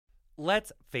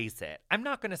Let's face it, I'm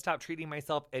not going to stop treating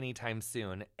myself anytime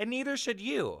soon, and neither should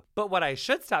you. But what I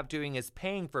should stop doing is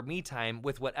paying for me time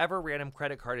with whatever random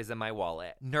credit card is in my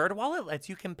wallet. NerdWallet lets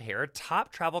you compare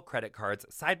top travel credit cards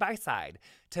side by side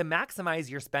to maximize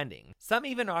your spending. Some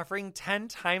even offering 10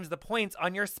 times the points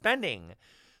on your spending.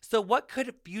 So what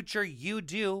could future you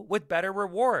do with better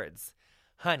rewards?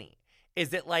 Honey,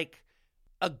 is it like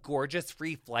a gorgeous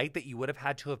free flight that you would have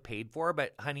had to have paid for,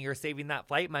 but honey, you're saving that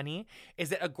flight money?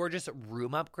 Is it a gorgeous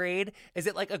room upgrade? Is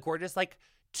it like a gorgeous like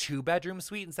 2-bedroom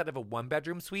suite instead of a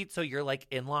 1-bedroom suite? So your like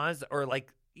in-laws or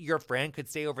like your friend could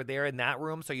stay over there in that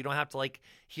room so you don't have to like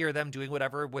hear them doing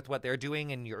whatever with what they're doing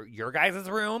in your guys'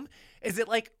 room? Is it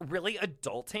like really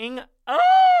adulting?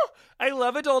 Oh, I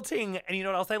love adulting. And you know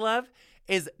what else I love?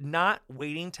 Is not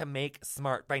waiting to make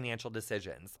smart financial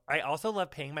decisions. I also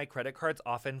love paying my credit cards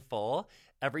off in full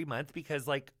every month because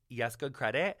like, yes, good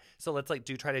credit. So let's like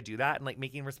try to do that and like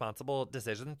making responsible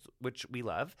decisions, which we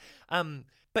love.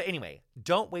 But anyway,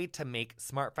 don't wait to make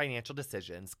smart financial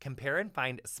decisions. Compare and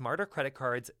find smarter credit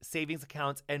cards, savings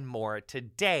accounts, and more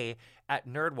today at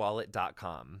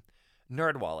nerdwallet.com.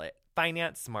 NerdWallet,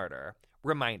 finance smarter.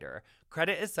 Reminder,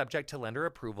 credit is subject to lender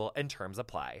approval and terms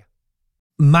apply.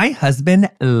 My husband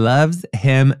loves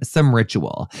him some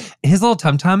Ritual. His little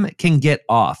tum-tum can get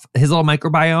off. His little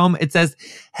microbiome, it says,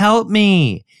 help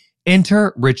me.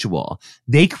 Enter Ritual.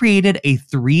 They created a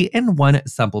 3-in-1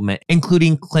 supplement,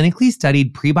 including clinically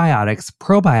studied prebiotics,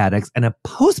 probiotics, and a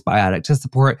postbiotic to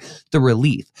support the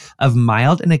relief of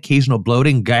mild and occasional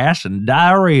bloating, gas, and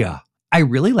diarrhea. I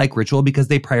really like Ritual because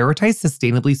they prioritize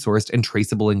sustainably sourced and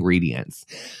traceable ingredients.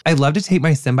 I love to take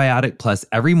my Symbiotic Plus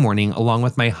every morning along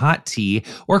with my hot tea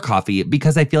or coffee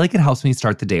because I feel like it helps me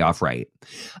start the day off right.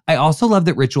 I also love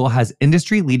that Ritual has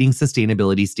industry-leading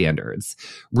sustainability standards.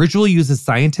 Ritual uses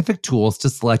scientific tools to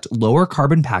select lower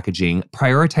carbon packaging,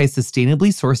 prioritize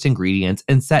sustainably sourced ingredients,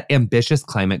 and set ambitious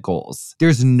climate goals.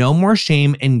 There's no more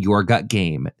shame in your gut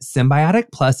game.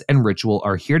 Symbiotic Plus and Ritual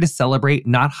are here to celebrate,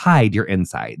 not hide your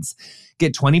insides.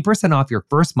 Get 20% off your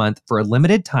first month for a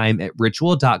limited time at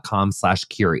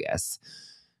ritual.com/curious.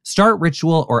 Start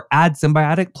Ritual or add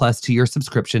Symbiotic Plus to your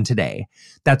subscription today.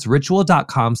 That's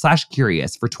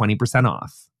ritual.com/curious for 20%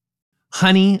 off.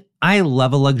 Honey, I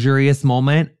love a luxurious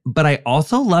moment, but I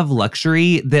also love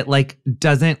luxury that like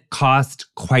doesn't cost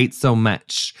quite so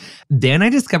much. Then I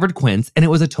discovered Quince and it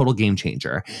was a total game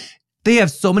changer. They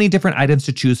have so many different items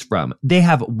to choose from. They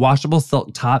have washable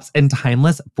silk tops and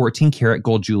timeless 14-karat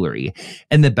gold jewelry.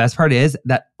 And the best part is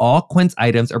that all Quince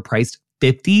items are priced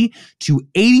 50 to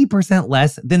 80%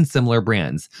 less than similar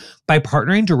brands. By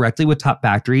partnering directly with top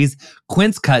factories,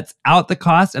 Quince cuts out the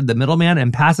cost of the middleman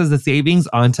and passes the savings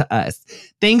on to us.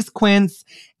 Thanks, Quince.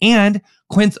 And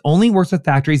Quince only works with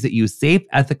factories that use safe,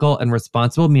 ethical, and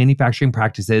responsible manufacturing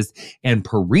practices and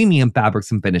premium fabrics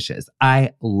and finishes.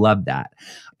 I love that.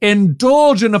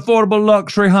 Indulge in affordable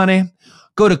luxury, honey.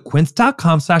 Go to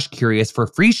quince.com/curious for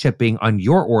free shipping on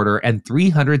your order and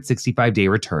 365-day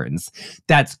returns.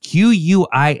 That's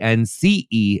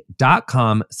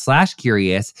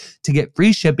QUINCE.com/curious to get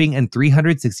free shipping and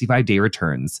 365-day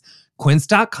returns.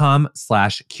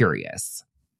 Quince.com/curious.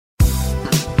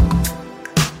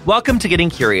 Welcome to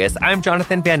Getting Curious. I'm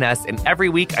Jonathan Van Ness, and every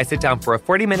week I sit down for a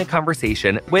 40-minute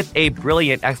conversation with a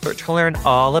brilliant expert to learn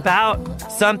all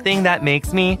about something that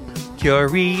makes me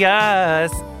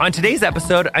curious. On today's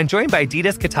episode, I'm joined by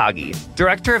Ditas Katague,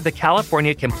 director of the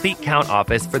California Complete Count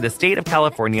Office for the state of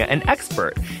California and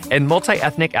expert in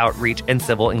multi-ethnic outreach and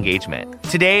civil engagement.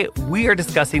 Today, we are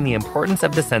discussing the importance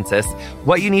of the census,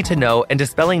 what you need to know, and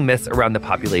dispelling myths around the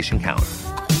population count.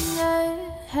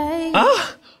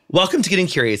 Welcome to Getting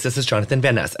Curious. This is Jonathan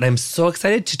Van Ness, and I'm so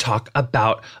excited to talk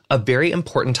about a very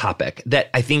important topic that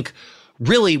I think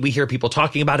really we hear people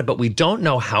talking about it, but we don't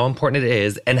know how important it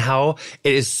is and how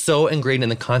it is so ingrained in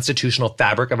the constitutional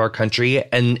fabric of our country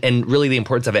and really the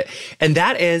importance of it. And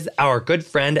that is our good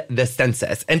friend, the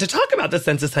census. And to talk about the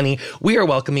census, honey, we are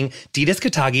welcoming Ditas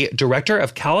Katague, director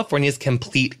of California's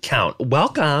Complete Count.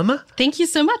 Welcome. Thank you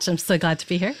so much. I'm so glad to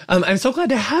be here. I'm so glad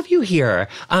to have you here.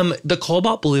 The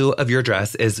cobalt blue of your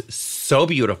dress is so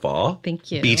beautiful.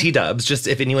 Thank you. BT dubs. Just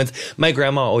if anyone's, my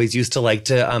grandma always used to like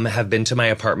to have been to my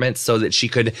apartment so that she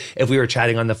could, if we were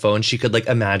chatting on the phone, she could like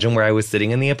imagine where I was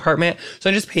sitting in the apartment. So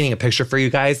I'm just painting a picture for you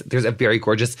guys. There's a very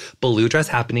gorgeous blue dress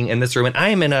happening in this room, and I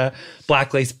am in a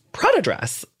black lace Prada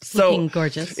dress. So looking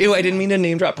gorgeous. Ew, I didn't mean to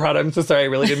name drop Prada. I'm so sorry. I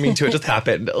really didn't mean to. It just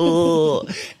happened.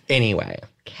 Ugh. Anyway.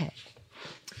 Okay.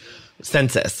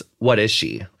 Census. What is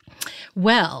she?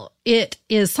 Well, it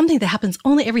is something that happens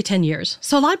only every 10 years.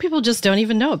 So a lot of people just don't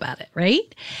even know about it,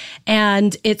 right?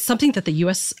 And it's something that the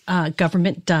U.S.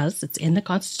 Government does. It's in the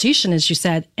Constitution, as you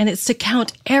said, and it's to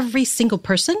count every single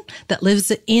person that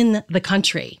lives in the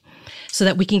country so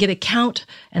that we can get a count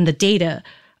and the data.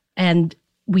 And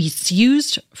it's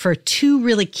used for two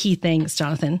really key things,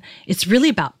 Jonathan. It's really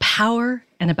about power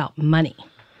and about money.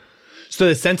 So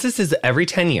the census is every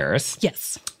 10 years.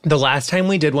 Yes. The last time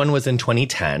we did one was in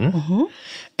 2010. Mm-hmm.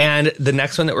 And the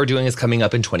next one that we're doing is coming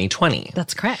up in 2020.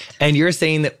 That's correct. And you're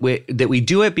saying that we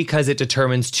do it because it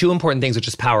determines two important things, which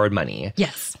is power and money.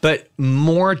 Yes. But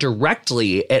more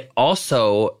directly, it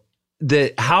also,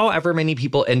 however many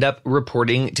people end up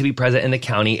reporting to be present in the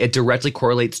county, it directly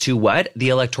correlates to what? The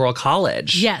Electoral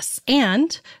College. Yes.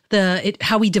 And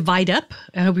how we divide up,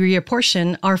 how we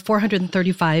reapportion our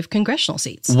 435 congressional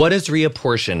seats. What does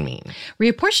reapportion mean?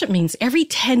 Reapportion means every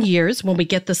 10 years when we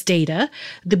get this data,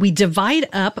 that we divide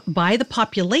up by the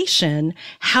population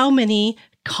how many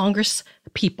Congress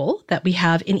people that we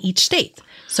have in each state.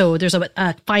 So there's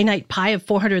a finite pie of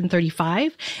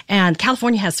 435, and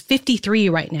California has 53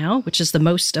 right now, which is the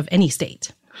most of any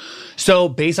state. So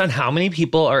based on how many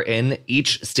people are in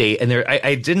each state, and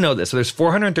I didn't know this. So there's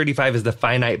 435 is the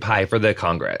finite pie for the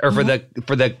Congress or for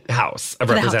the House of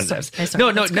Representatives. No.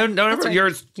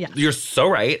 You're so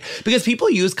right, because people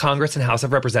use Congress and House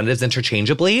of Representatives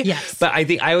interchangeably. Yes. But I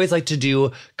think I always like to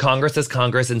do Congress as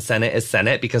Congress and Senate as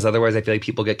Senate, because otherwise I feel like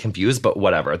people get confused. But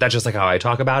whatever, that's just like how I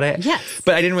talk about it. Yes.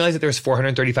 But I didn't realize that there's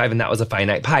 435 and that was a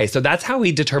finite pie. So that's how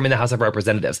we determine the House of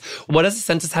Representatives. What does the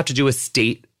census have to do with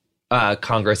state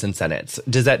Congress and Senates?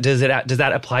 Does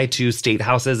that apply to state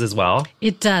houses as well?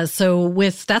 It does. So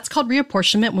that's called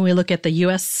reapportionment when we look at the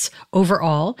U.S.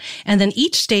 overall, and then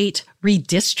each state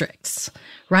redistricts,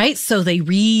 right? So they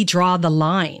redraw the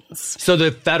lines. So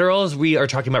the federals, we are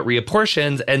talking about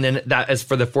reapportions, and then that is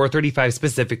for the 435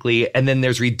 specifically, and then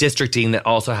there's redistricting that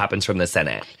also happens from the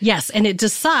Senate. Yes, and it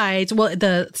decides, well,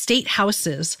 the state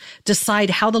houses decide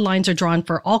how the lines are drawn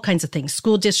for all kinds of things,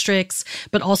 school districts,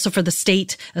 but also for the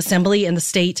state assembly and the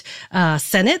state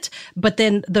Senate. But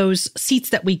then those seats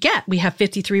that we get, we have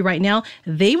 53 right now,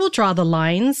 they will draw the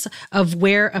lines of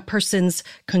where a person's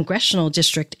congressional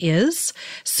district is.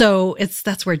 So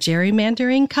that's where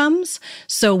gerrymandering comes.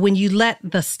 So when you let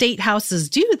the state houses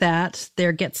do that,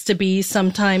 there gets to be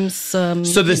sometimes So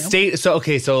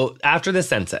after the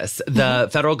census, the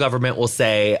federal government will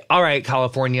say, all right,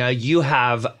 California, you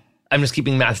have, I'm just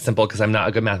keeping math simple because I'm not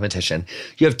a good mathematician.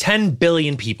 You have 10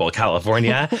 billion people,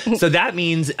 California. So that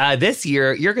means this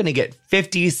year you're going to get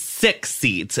 56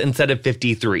 seats instead of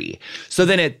 53. So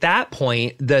then at that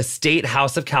point, the state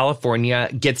House of California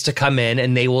gets to come in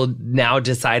and they will now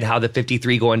decide how the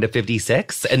 53 go into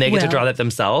 56, and they get to draw that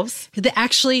themselves?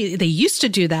 They used to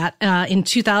do that. In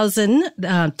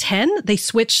 2010, they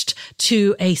switched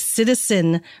to a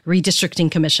citizen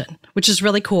redistricting commission, which is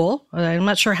really cool. I'm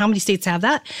not sure how many states have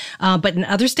that. But in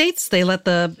other states, they let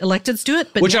the electeds do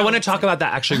it. But I want to talk about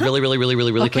that actually really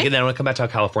quick. And then I want to come back to how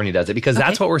California does it, because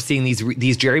that's what we're seeing, these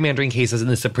gerrymandering cases in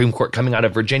the Supreme Court coming out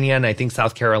of Virginia and I think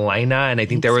South Carolina. And I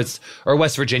think there was, or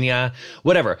West Virginia,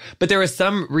 whatever. But there was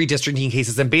some redistricting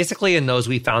cases. And basically in those,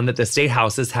 we found that the state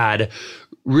houses had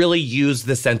really used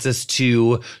the census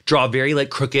to draw very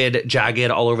like crooked, jagged,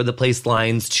 all over the place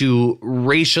lines to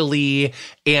racially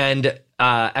and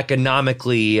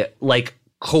economically like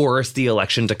coerce the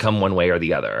election to come one way or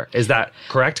the other. Is that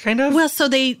correct, kind of? Well, so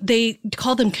they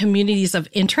call them communities of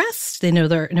interest. They know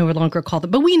they're no longer called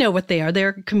them, but we know what they are.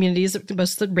 They're communities,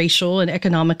 both racial and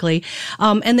economically.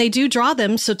 And they do draw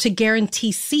them so to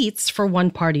guarantee seats for one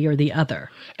party or the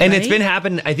other. And it's been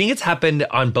happened. I think it's happened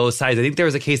on both sides. I think there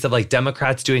was a case of like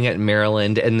Democrats doing it in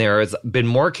Maryland, and there's been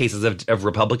more cases of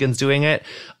Republicans doing it,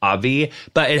 obvi,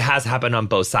 but it has happened on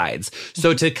both sides.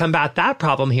 So to combat that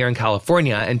problem here in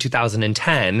California in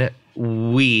 2010,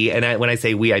 when I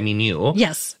say we, I mean you.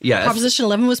 Yes. Proposition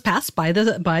 11 was passed by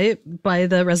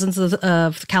the residents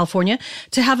of California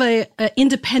to have a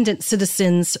independent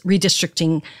citizens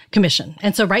redistricting commission.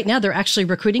 And so right now they're actually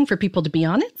recruiting for people to be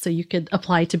on it. So you could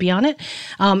apply to be on it.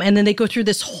 And then they go through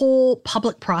this whole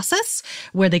public process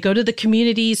where they go to the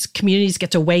communities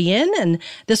get to weigh in. And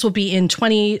this will be in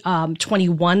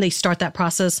 2021. They start that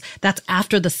process. That's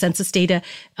after the census data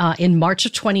in March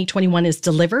of 2021 is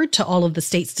delivered to all of the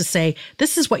states to say,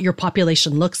 this is what your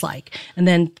population looks like. And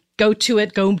then go to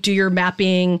it, go do your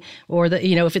mapping, or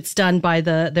if it's done by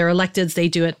their electeds, they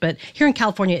do it. But here in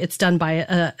California, it's done by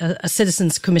a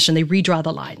citizens commission. They redraw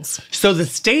the lines. So the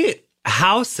state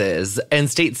houses and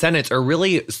state senates are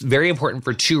really very important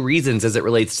for two reasons as it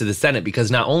relates to the Senate, because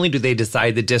not only do they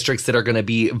decide the districts that are going to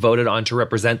be voted on to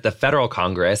represent the federal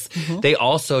Congress, they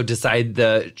also decide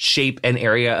the shape and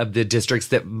area of the districts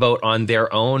that vote on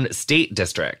their own state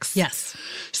districts. Yes.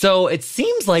 So it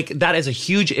seems like that is a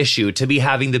huge issue, to be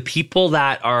having the people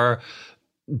that are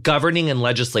governing and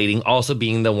legislating also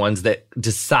being the ones that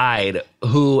decide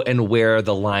who and where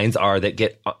the lines are that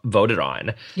get voted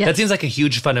on. Yes. That seems like a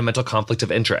huge fundamental conflict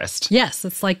of interest. Yes,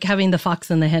 it's like having the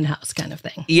fox in the hen house kind of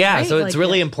thing. Yeah, right? so it's like,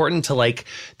 really important to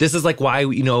this is why,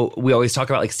 we always talk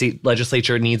about state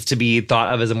legislature needs to be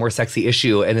thought of as a more sexy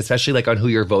issue, and especially on who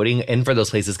you're voting in for those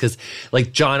places. Because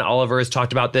John Oliver has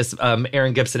talked about this,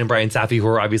 Aaron Gibson and Brian Safi, who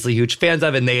are obviously huge fans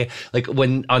of, and they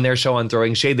when on their show on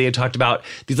Throwing Shade, they had talked about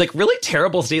these really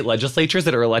terrible state legislatures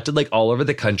that are elected all over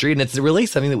the country. And it's really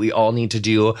something that we all need to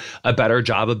do a better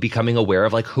job of becoming aware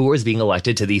of who is being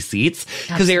elected to these seats,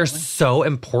 because they are so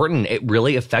important. It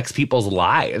really affects people's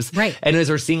lives. Right. And as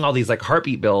we're seeing all these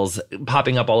heartbeat bills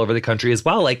popping up all over the country as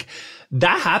well,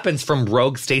 that happens from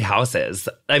rogue state houses.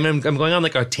 I mean, I'm going on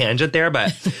a tangent there,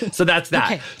 but so that's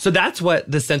that. Okay. So that's what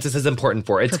the census is important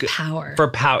for. It's for power. For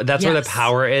power. That's where the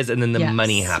power is, and then the Yes.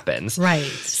 money happens. Right.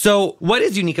 So what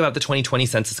is unique about the 2020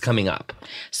 census coming up?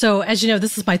 So as you know,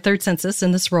 this is my third census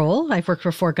in this role. I've worked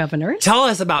for 4 governors. Tell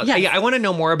us about, Yes. I want to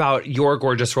know more about your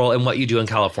gorgeous role and what you do in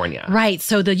California. Right.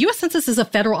 So the U.S. Census is a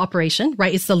federal operation,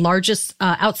 right? It's the largest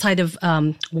outside of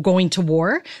going to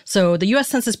war. So the U.S.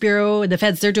 Census Bureau, the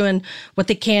feds, they're doing what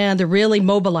they can. They're really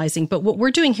mobilizing. But what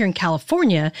we're doing here in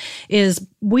California is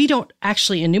we don't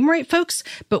actually enumerate folks,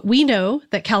 but we know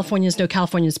that Californians know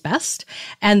Californians best,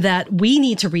 and that we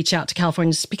need to reach out to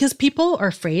Californians because people are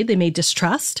afraid, they may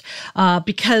distrust,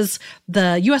 because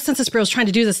the U.S. Census Bureau is trying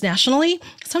to do this nationally.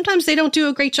 Sometimes they don't do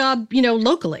a great job,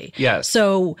 locally. Yes.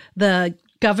 So the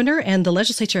governor and the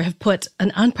legislature have put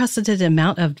an unprecedented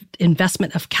amount of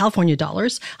investment of California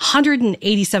dollars,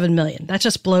 $187 million. That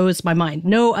just blows my mind.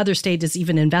 No other state is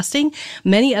even investing.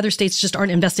 Many other states just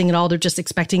aren't investing at all. They're just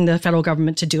expecting the federal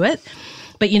government to do it.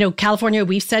 But, California,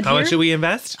 we've said How much should we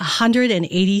invest?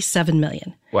 $187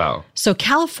 million. Wow. So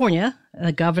California,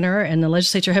 the governor and the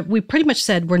legislature, we pretty much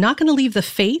said we're not going to leave the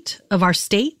fate of our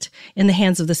state in the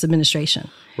hands of this administration.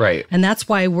 Right. And that's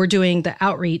why we're doing the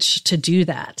outreach to do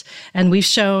that. And we've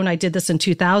shown, I did this in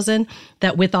 2000,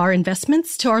 that with our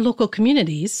investments to our local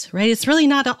communities, right, it's really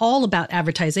not all about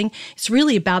advertising. It's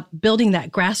really about building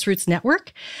that grassroots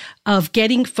network of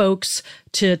getting folks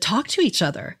to talk to each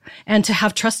other and to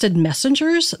have trusted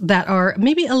messengers that are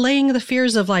maybe allaying the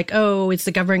fears of is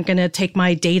the government going to take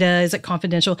my data? Is it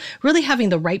confidential? Really having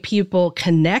the right people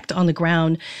connect on the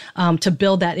ground to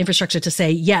build that infrastructure to say,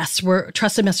 yes, we're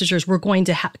trusted messengers. We're going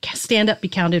to stand up, be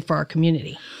counted for our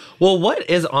community. Well, what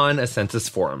is on a census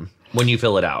form when you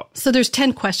fill it out? So there's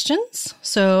 10 questions.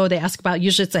 So they ask about,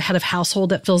 usually it's a head of household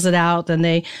that fills it out. Then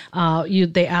they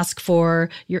ask for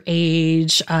your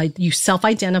age, you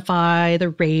self-identify, the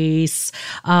race.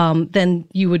 Then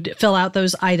you would fill out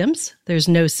those items. There's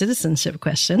no citizenship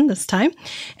question this time.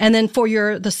 And then for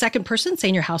the second person, say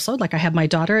in your household, like I have my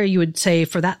daughter, you would say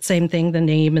for that same thing, the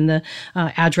name and the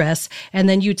address. And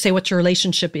then you'd say what your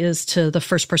relationship is to the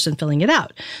first person filling it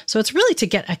out. So it's really to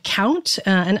get a count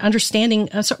and understanding,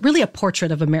 so really a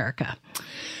portrait of America.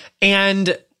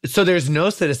 And so there's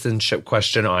no citizenship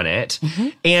question on it. Mm-hmm.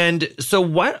 And so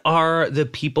what are the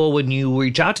people, when you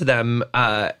reach out to them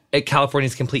at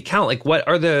California's Complete Count, what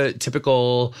are the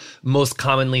typical, most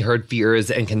commonly heard fears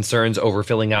and concerns over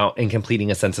filling out and completing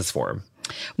a census form?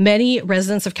 Many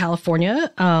residents of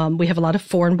California, we have a lot of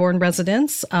foreign-born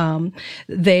residents.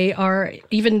 They are,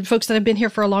 even folks that have been here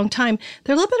for a long time,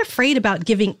 they're a little bit afraid about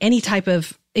giving any type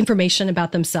of information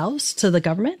about themselves to the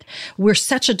government. We're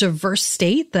such a diverse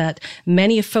state that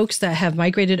many folks that have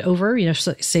migrated over,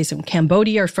 say from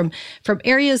Cambodia or from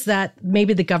areas that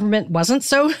maybe the government wasn't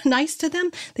so nice to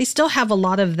them, they still have a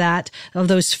lot of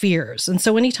those fears. And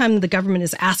so anytime the government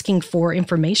is asking for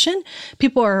information,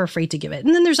 people are afraid to give it.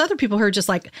 And then there's other people who are just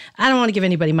I don't want to give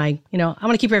anybody I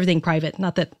want to keep everything private.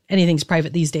 Not that anything's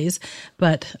private these days,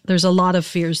 but there's a lot of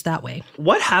fears that way.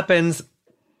 What happens?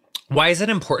 Why is it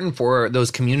important for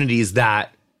those communities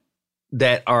that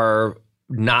are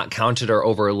not counted or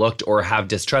overlooked or have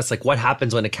distrust? What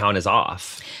happens when a count is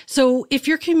off? So if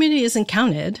your community isn't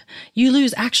counted, you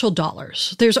lose actual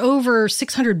dollars. There's over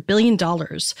 $600 billion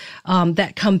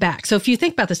that come back. So if you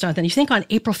think about this, Jonathan, you think on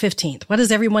April 15th, what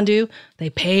does everyone do? They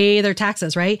pay their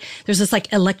taxes, right? There's this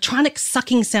electronic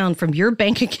sucking sound from your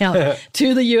bank account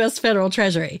to the U.S. federal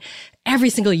treasury. every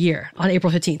single year on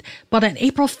April 15th. But on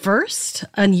April 1st,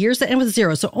 on years that end with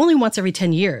 0, so only once every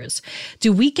 10 years,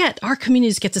 our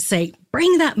communities get to say,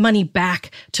 bring that money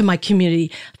back to my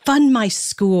community, fund my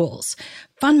schools,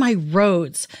 fund my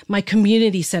roads, my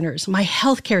community centers, my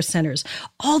healthcare centers.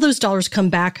 All those dollars come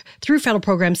back through federal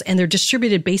programs, and they're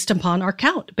distributed based upon our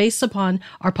count, based upon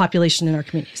our population in our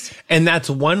communities. And that's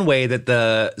one way that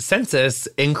the census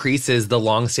increases the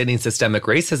longstanding systemic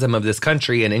racism of this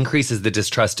country and increases the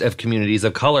distrust of communities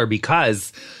of color,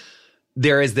 because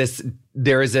there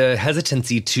is a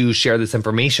hesitancy to share this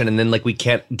information, and then we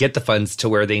can't get the funds to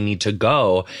where they need to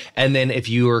go. And then if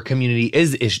your community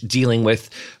is dealing with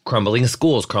crumbling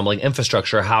schools, crumbling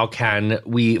infrastructure, how can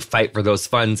we fight for those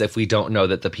funds if we don't know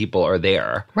that the people are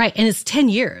there? Right. And it's 10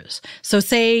 years. So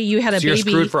say you had a baby. You're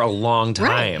screwed for a long time.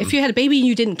 Right. If you had a baby and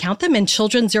you didn't count them, and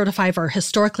children 0 to 5 are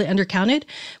historically undercounted,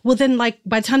 well, then by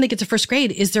the time they get to first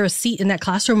grade, is there a seat in that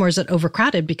classroom, or is it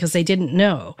overcrowded because they didn't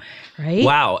know? Right.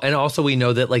 Wow. And also we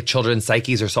know that children's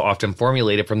psyches are so often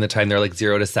formulated from the time they're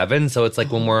 0 to 7. So it's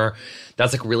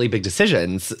that's really big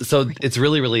decisions. So it's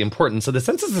really, really important. So the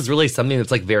census is really something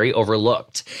that's very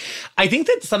overlooked. I think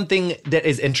that something that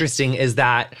is interesting is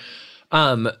that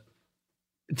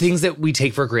things that we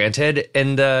take for granted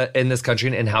in this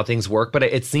country and how things work. But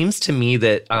it seems to me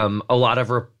that a lot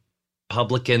of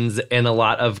Republicans and a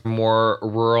lot of more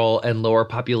rural and lower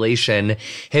population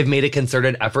have made a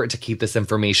concerted effort to keep this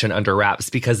information under wraps,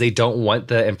 because they don't want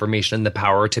the information and the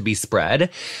power to be spread.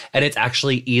 And it's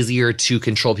actually easier to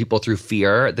control people through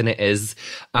fear than it is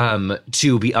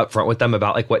to be upfront with them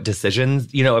about what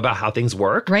decisions, about how things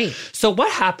work. Right. So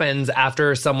what happens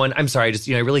after someone, I'm sorry, just,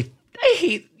 I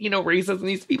hate, racism.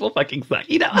 These people fucking suck,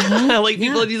 Mm-hmm.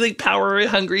 People, these power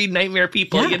hungry nightmare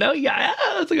people, Yeah. Yeah,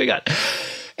 that's what I got.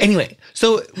 Anyway,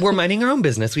 so we're minding our own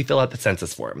business. We fill out the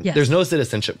census form. Yes. There's no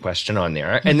citizenship question on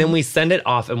there. And then we send it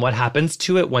off. And what happens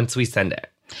to it once we send it?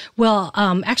 Well,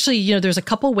 actually, there's a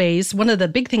couple ways. One of the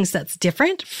big things that's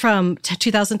different from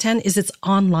 2010 is it's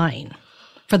online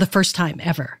for the first time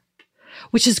ever,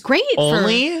 which is great.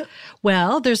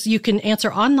 Well, you can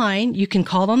answer online, you can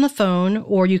call on the phone,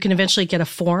 or you can eventually get a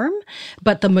form.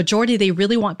 But the majority, they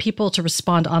really want people to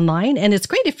respond online. And it's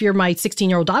great if you're my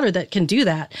 16-year-old daughter that can do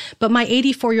that. But my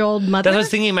 84-year-old mother. That I was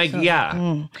thinking,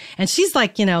 And she's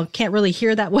can't really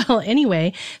hear that well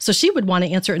anyway. So she would want to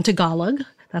answer in Tagalog.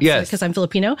 That's because I'm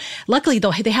Filipino. Luckily,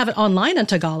 though, they have it online on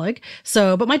Tagalog.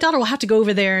 But my daughter will have to go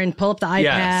over there and pull up the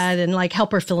iPad and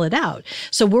help her fill it out.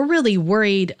 So we're really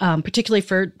worried, particularly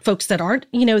for folks that aren't,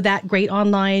 that great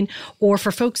online, or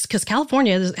for folks, because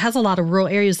California has a lot of rural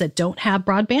areas that don't have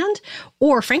broadband,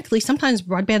 or frankly, sometimes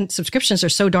broadband subscriptions are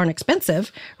so darn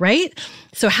expensive, right?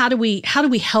 So how do we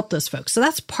help those folks? So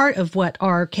that's part of what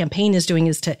our campaign is doing,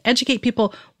 is to educate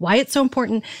people why it's so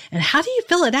important and how do you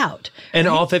fill it out. In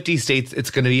all 50 states, it's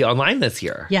going to be online this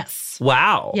year. Yes.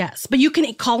 Wow. Yes. But you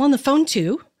can call on the phone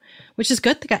too, which is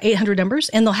good. They got 800 numbers,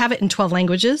 and they'll have it in 12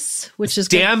 languages, which is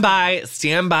Stand by.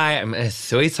 I'm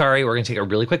so sorry. We're going to take a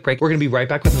really quick break. We're going to be right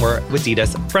back with more with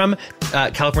Ditas from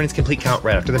California's Complete Count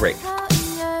right after the break.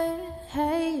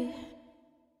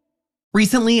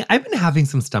 Recently, I've been having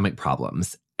some stomach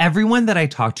problems. Everyone that I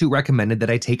talked to recommended that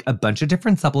I take a bunch of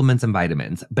different supplements and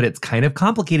vitamins, but it's kind of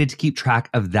complicated to keep track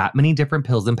of that many different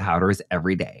pills and powders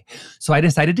every day. So I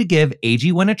decided to give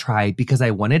AG1 a try because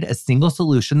I wanted a single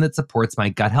solution that supports my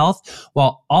gut health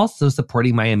while also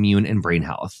supporting my immune and brain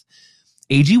health.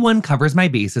 AG1 covers my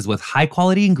bases with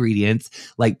high-quality ingredients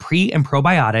like pre- and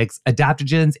probiotics,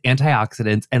 adaptogens,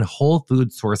 antioxidants, and whole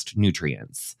food-sourced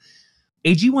nutrients.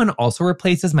 AG1 also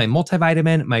replaces my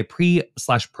multivitamin, my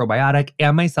pre/probiotic,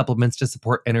 and my supplements to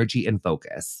support energy and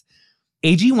focus.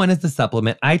 AG1 is the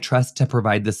supplement I trust to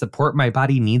provide the support my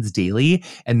body needs daily,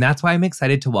 and that's why I'm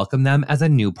excited to welcome them as a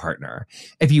new partner.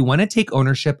 If you want to take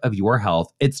ownership of your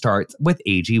health, it starts with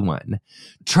AG1.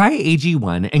 Try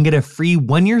AG1 and get a free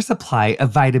 1-year supply of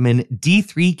vitamin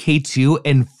D3, K2,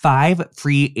 and 5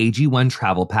 free AG1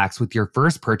 travel packs with your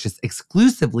first purchase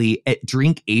exclusively at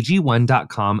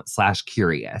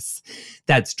drinkag1.com/curious.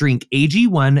 That's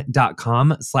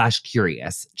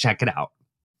drinkag1.com/curious. Check it out.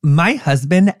 My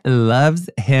husband loves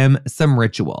him some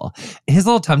Ritual. His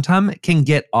little tum-tum can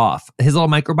get off. His little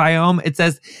microbiome, it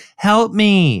says, help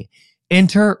me.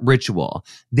 Enter Ritual.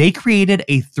 They created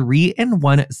a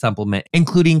 3-in-1 supplement,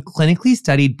 including clinically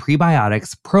studied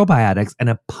prebiotics, probiotics, and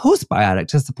a postbiotic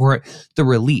to support the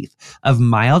relief of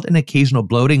mild and occasional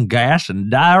bloating, gas,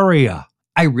 and diarrhea.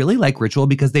 I really like Ritual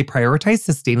because they prioritize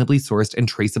sustainably sourced and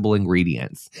traceable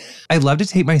ingredients. I love to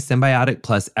take my Symbiotic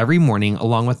Plus every morning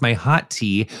along with my hot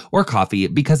tea or coffee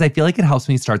because I feel like it helps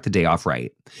me start the day off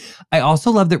right. I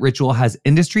also love that Ritual has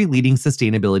industry-leading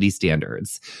sustainability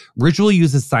standards. Ritual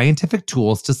uses scientific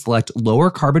tools to select lower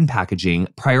carbon packaging,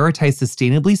 prioritize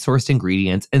sustainably sourced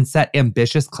ingredients, and set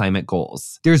ambitious climate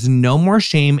goals. There's no more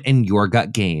shame in your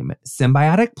gut game.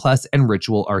 Symbiotic Plus and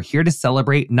Ritual are here to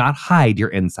celebrate, not hide your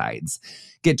insides.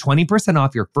 Get 20%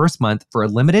 off your first month for a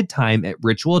limited time at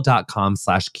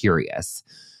ritual.com/curious.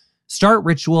 Start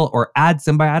Ritual or add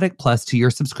Symbiotic Plus to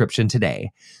your subscription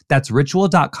today. That's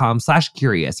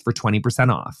ritual.com/curious for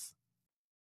 20% off.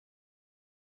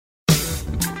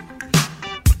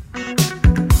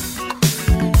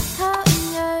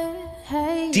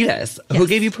 Ditas, who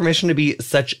gave you permission to be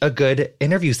such a good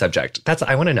interview subject?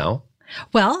 I want to know.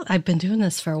 Well, I've been doing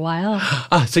this for a while.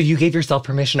 So you gave yourself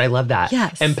permission. I love that.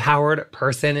 Yes. Empowered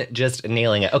person, just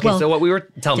nailing it. Okay, so what we were,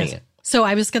 tell me. So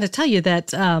I was going to tell you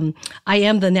that I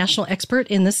am the national expert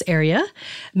in this area,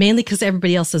 mainly because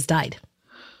everybody else has died.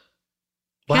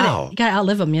 Wow. You gotta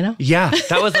outlive them, you know? Yeah,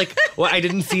 that was like, well, I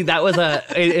didn't see, that was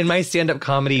in my stand-up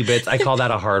comedy bits, I call that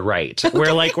a hard right. Where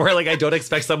I don't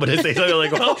expect someone to say something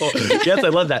like, oh, yes, I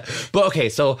love that. But okay,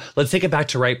 so let's take it back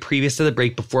to right previous to the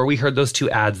break, before we heard those two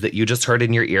ads that you just heard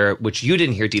in your ear, which you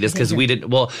didn't hear, Ditas, because we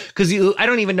didn't, I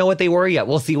don't even know what they were yet.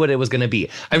 We'll see what it was going to be.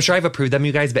 I'm sure I've approved them,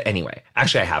 you guys, but anyway,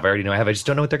 actually I already know I have. I just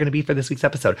don't know what they're going to be for this week's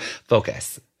episode.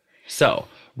 Focus. So,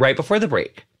 right before the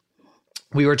break,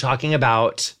 we were talking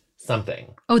about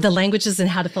something. Oh, the languages and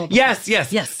how to fill them.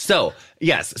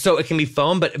 Yes. So it can be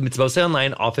phone, but it's mostly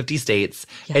online, all 50 states.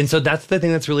 Yes. And so that's the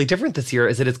thing that's really different this year,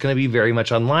 is that it's going to be very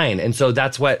much online. And so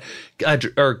that's what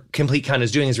Complete Count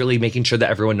is doing, is really making sure that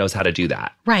everyone knows how to do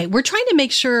that. Right. We're trying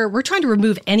to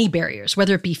remove any barriers,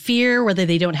 whether it be fear, whether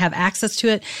they don't have access to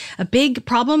it. A big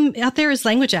problem out there is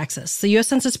language access. The U.S.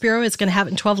 Census Bureau is going to have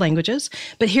it in 12 languages.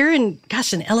 But here in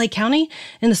LA County,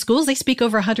 in the schools, they speak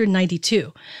over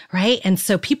 192, right? And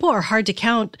so people are hard to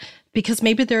count because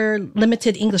maybe they're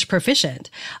limited English proficient.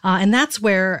 And that's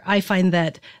where I find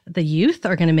that the youth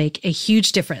are going to make a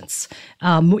huge difference,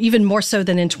 even more so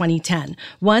than in 2010.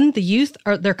 One, the youth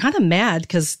they're kind of mad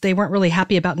because they weren't really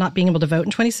happy about not being able to vote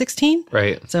in 2016.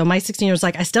 Right. So my 16-year-old was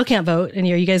like, I still can't vote. And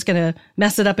are you guys going to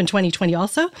mess it up in 2020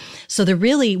 also? So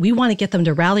we want to get them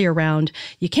to rally around,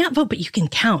 you can't vote, but you can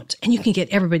count, and you can get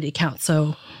everybody to count.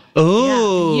 So,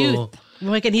 youth.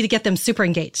 We need to get them super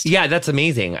engaged. Yeah, that's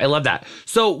amazing. I love that.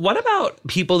 So what about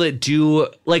people that do,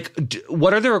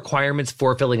 what are the requirements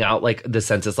for filling out, the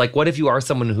census? What if you are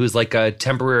someone who's, a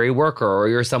temporary worker, or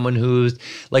you're someone who's,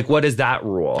 what is that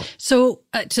rule? So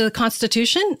to the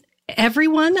Constitution,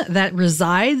 everyone that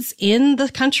resides in the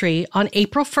country on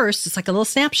April 1st, it's like a little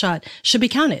snapshot, should be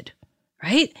counted.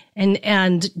 Right.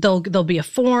 And there'll be a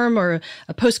form or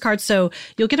a postcard. So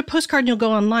you'll get a postcard and you'll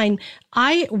go online.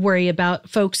 I worry about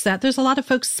folks there's a lot of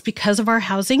folks, because of our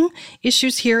housing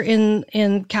issues here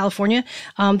in California,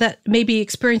 that may be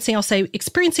experiencing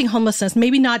homelessness,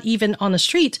 maybe not even on the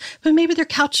street, but maybe they're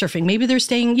couch surfing. Maybe they're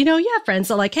staying,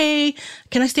 friends are like, hey,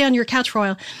 can I stay on your couch for a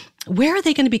while? Where are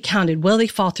they going to be counted? Will they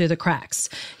fall through the cracks?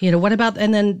 What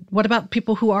about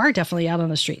people who are definitely out on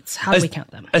the streets? How do we count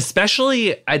them?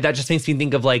 Especially, that just makes me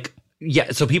think of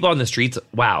so people on the streets,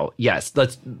 wow, yes,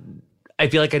 I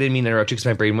feel like I didn't mean to interrupt you because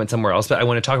my brain went somewhere else, but I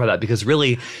want to talk about that because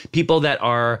really people that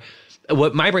are,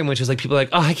 what my brain went to is people are like,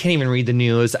 oh, I can't even read the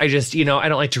news. I just, I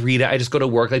don't like to read it. I just go to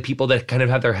work. People that kind of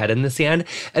have their head in the sand.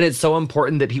 And it's so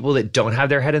important that people that don't have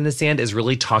their head in the sand is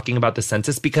really talking about the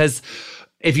census, because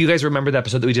if you guys remember the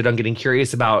episode that we did on Getting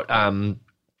Curious about,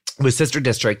 with Sister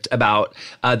District, about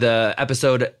the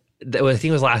episode that I think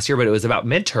it was last year, but it was about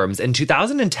midterms. And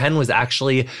 2010 was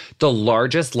actually the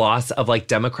largest loss of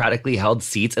democratically held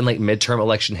seats in midterm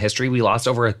election history. We lost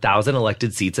over 1,000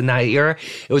 elected seats in that year.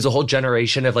 It was a whole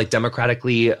generation of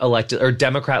democratically elected or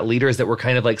Democrat leaders that were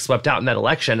kind of swept out in that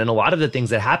election. And a lot of the things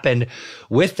that happened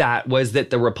with that was that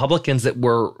the Republicans that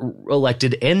were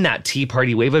elected in that Tea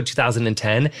Party wave of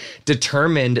 2010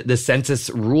 determined the census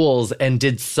rules and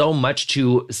did so much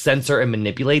to censor and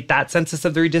manipulate that census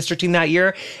of the redistricting that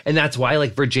year. And that's why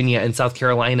Virginia and South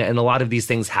Carolina and a lot of these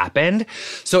things happened.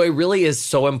 So it really is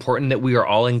so important that we are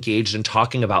all engaged in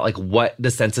talking about what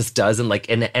the census does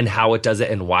and how it does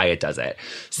it and why it does it.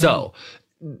 So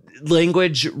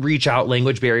language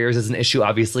barriers is an issue,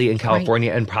 obviously, in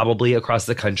California and probably across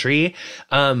the country.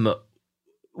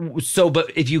 So,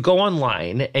 but if you go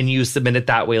online and you submit it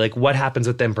that way, like what happens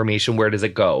with the information? Where does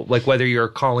it go? Like whether you're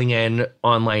calling in,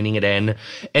 onlining it in,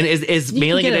 and is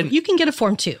mailing it in? You can get a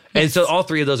form too. Yes. And so all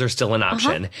three of those are still an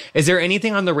option. Is there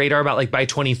anything on the radar about like by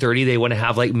 2030 they want to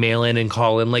have like mail in and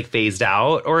call in like phased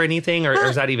out or anything? Or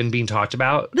is that even being talked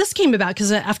about? This came about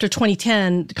because after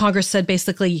 2010, Congress said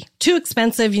basically too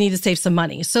expensive. You need to save some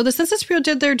money. So the Census Bureau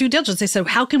did their due diligence. They said,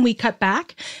 how can we cut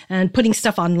back and putting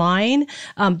stuff online?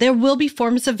 There will be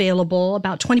forms available.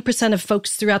 About 20% of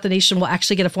folks throughout the nation will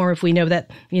actually get a form if we know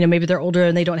that, maybe they're older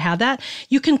and they don't have that.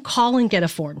 You can call and get a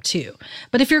form too.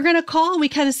 But if you're going to call, we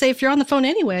kind of say, if you're on the phone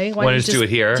anyway, why don't you just do it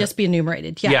here? Just be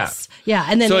enumerated. Yes. Yeah.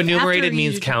 And then so enumerated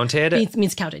means counted?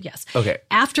 Means counted, yes. Okay.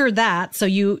 After that, so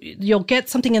you'll get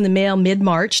something in the mail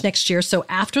mid-March next year. So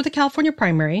after the California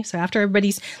primary, so after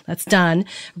that's done,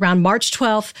 around March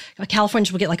 12th,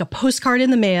 Californians will get like a postcard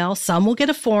in the mail. Some will get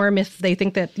a form if they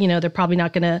think that, they're probably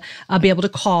not going to be able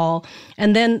to call.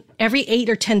 And then every 8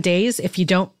 or 10 days, if you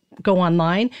don't go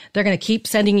online, they're going to keep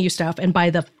sending you stuff. And by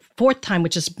the fourth time,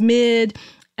 which is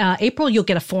April, you'll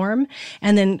get a form.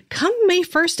 And then come May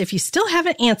 1st, if you still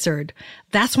haven't answered,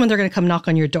 that's when they're going to come knock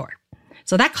on your door.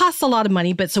 So that costs a lot of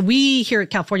money. But so we here at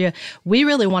California, we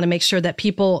really want to make sure that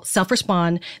people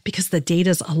self-respond because the data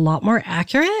is a lot more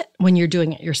accurate when you're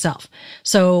doing it yourself.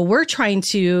 So we're trying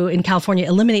to, in California,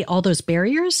 eliminate all those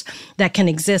barriers that can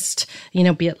exist,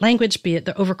 be it language, be it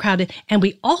the overcrowded. And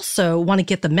we also want to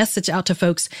get the message out to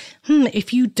folks.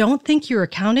 If you don't think you're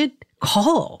accounted,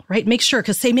 call, right? Make sure,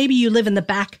 because maybe you live in the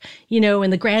back, in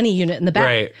the granny unit in the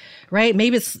back, right?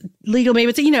 Maybe it's legal,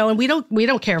 maybe it's, and we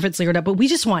don't care if it's legal or not, but we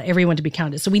just want everyone to be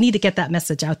counted. So we need to get that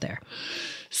message out there.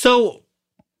 So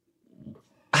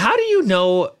how do you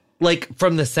know, like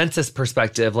from the census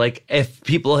perspective, like if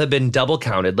people have been double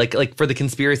counted, like for the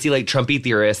conspiracy, like Trumpy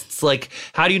theorists, like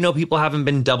how do you know people haven't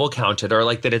been double counted or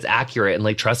like that it's accurate and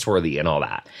like trustworthy and all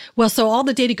that? Well, so all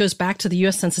the data goes back to the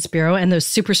U.S. Census Bureau and those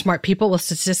super smart people with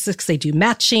statistics. They do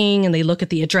matching and they look at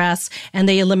the address and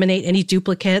they eliminate any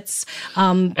duplicates.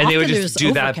 And they would just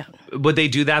do that. Would they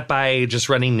do that by just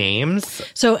running names?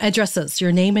 So addresses,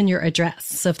 your name and your address.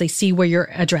 So if they see where your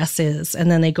address is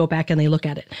and then they go back and they look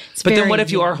at it. But then what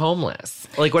if you are homeless?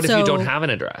 Like what if you don't have an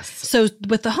address? So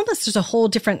with the homeless, there's a whole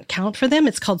different count for them.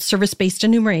 It's called service-based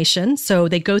enumeration. So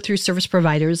they go through service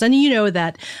providers. And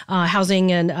that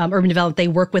housing and urban development, they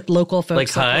work with local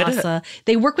folks. Like HUD?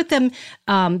 They work with them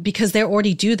because they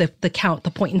already do the count,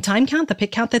 the point in time count, the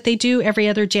pick count that they do every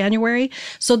other January.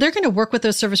 So they're going to work with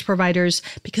those service providers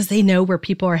because they know where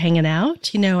people are hanging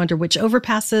out, under which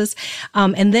overpasses.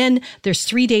 And then there's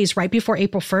 3 days right before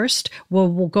April 1st,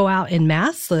 we'll go out en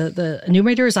masse. The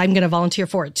enumerators, I'm going to volunteer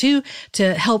for it too,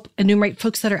 to help enumerate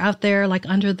folks that are out there like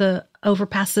under the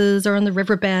overpasses or on the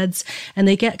riverbeds, and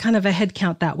they get kind of a head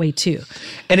count that way too.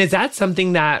 And is that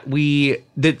something that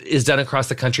is done across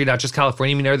the country, not just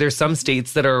California? I mean, are there some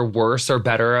states that are worse or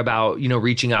better about,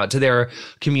 reaching out to their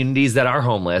communities that are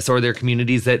homeless, or their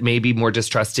communities that may be more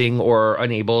distrusting or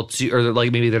unable to, or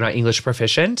like maybe they're not English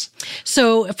proficient?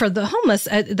 So for the homeless,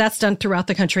 that's done throughout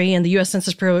the country, and the U.S.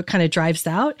 Census Bureau kind of drives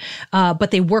out,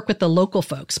 but they work with the local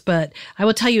folks. But I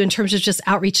will tell you, in terms of just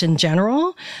outreach in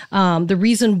general, the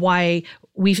reason why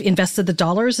we've invested the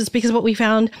dollars is because what we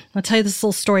found. I'll tell you this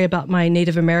little story about my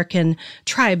Native American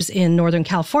tribes in Northern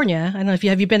California. I don't know if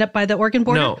have you been up by the Oregon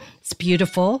border? No. It's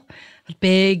beautiful.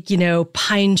 Big,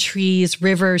 pine trees,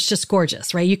 rivers, just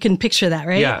gorgeous, right? You can picture that,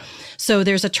 right? Yeah. So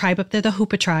there's a tribe up there, the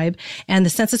Hoopa tribe, and the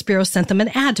Census Bureau sent them an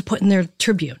ad to put in their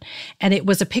Tribune. And it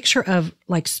was a picture of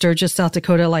like Sturgis, South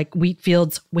Dakota, like wheat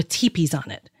fields with teepees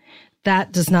on it.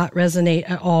 That does not resonate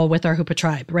at all with our Hoopa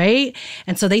tribe, right?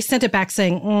 And so they sent it back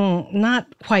saying, not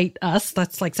quite us.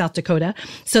 That's like South Dakota.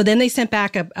 So then they sent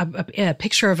back a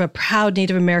picture of a proud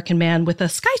Native American man with a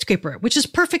skyscraper, which is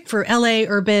perfect for LA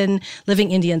urban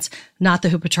living Indians, not the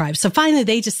Hoopa tribe. So finally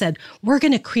they just said, we're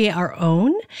going to create our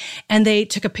own. And they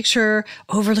took a picture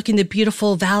overlooking the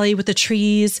beautiful valley with the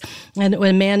trees and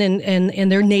a man in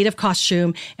their native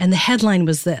costume. And the headline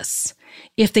was this: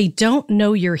 if they don't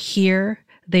know you're here,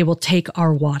 they will take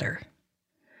our water.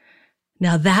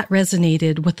 Now that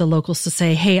resonated with the locals to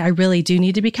say, hey, I really do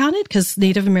need to be counted because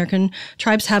Native American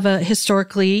tribes have a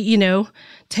historically,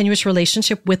 tenuous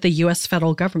relationship with the U.S.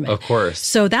 federal government. Of course.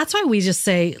 So that's why we just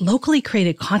say locally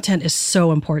created content is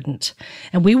so important.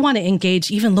 And we want to engage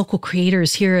even local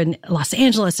creators here in Los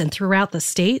Angeles and throughout the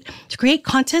state to create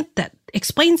content that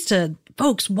explains to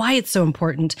folks why it's so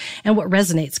important and what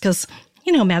resonates. Because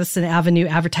Madison Avenue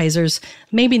advertisers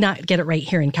maybe not get it right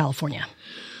here in California.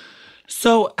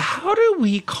 So how do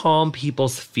we calm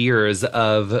people's fears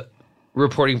of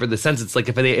reporting for the census? Like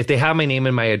if they have my name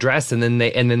and my address and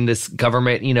then this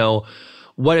government,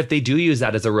 what if they do use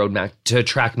that as a roadmap to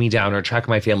track me down or track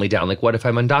my family down? Like, what if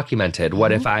I'm undocumented?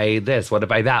 What if I this? What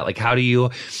if I that? Like,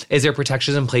 is there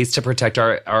protections in place to protect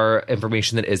our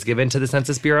information that is given to the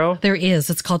Census Bureau? There is.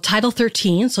 It's called Title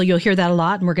 13. So you'll hear that a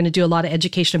lot. And we're going to do a lot of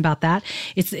education about that.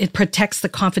 It protects the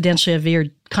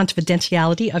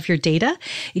confidentiality of your data.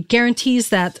 It guarantees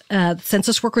that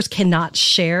census workers cannot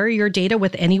share your data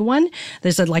with anyone.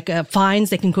 There's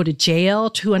fines. They can go to jail,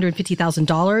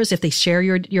 $250,000 if they share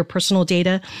your personal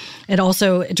data. It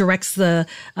also directs the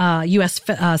U.S.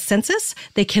 Census.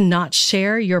 They cannot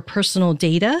share your personal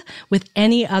data with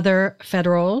any other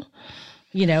federal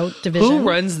division. Who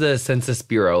runs the Census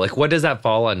Bureau? Like, what does that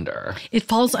fall under? It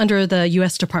falls under the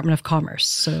U.S. Department of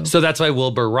Commerce. So that's why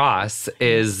Wilbur Ross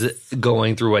is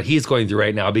going through what he's going through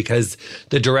right now, because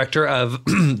the director of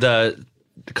the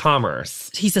Commerce.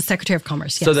 He's the Secretary of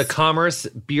Commerce, yes. So the Commerce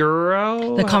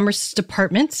Bureau? The Commerce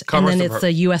Department. It's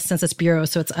the U.S. Census Bureau,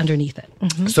 so it's underneath it.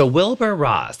 Mm-hmm. So Wilbur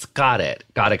Ross. Got it.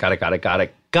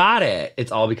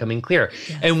 It's all becoming clear.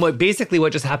 Yes. And what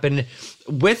just happened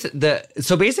with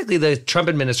the Trump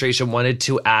administration wanted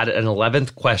to add an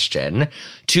 11th question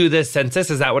to the census.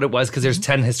 Is that what it was? Because there's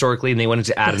 10 historically, and they wanted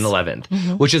to add an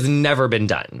 11th, which has never been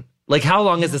done. Like, how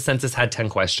long has the census had 10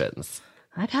 questions?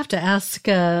 I'd have to ask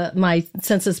my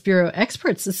Census Bureau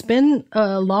experts. It's been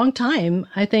a long time.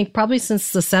 I think probably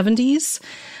since the 70s.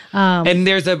 And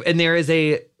there is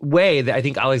a way that I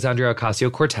think Alexandria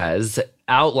Ocasio-Cortez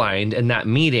outlined in that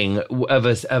meeting of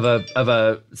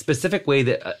a specific way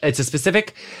that it's a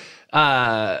specific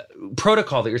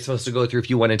protocol that you're supposed to go through if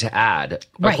you wanted to add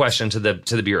a question to the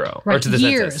bureau or to the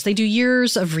census. They do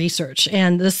years of research,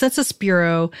 and the Census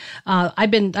Bureau. I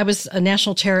was a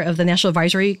national chair of the National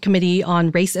Advisory Committee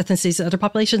on Race, Ethnicities, and Other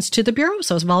Populations to the Bureau.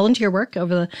 So it was volunteer work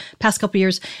over the past couple of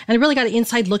years, and I really got an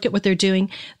inside look at what they're doing.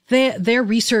 Their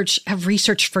research have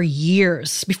researched for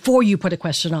years before you put a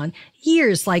question on.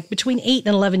 Years, like between 8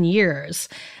 and 11 years.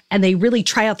 And they really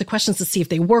try out the questions to see if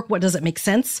they work. What does it make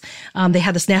sense? They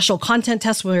had this national content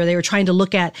test where they were trying to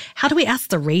look at how do we ask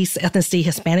the race, ethnicity,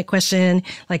 Hispanic question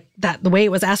like that. The way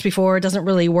it was asked before doesn't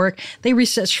really work. They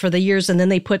researched for the years, and then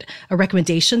they put a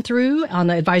recommendation through on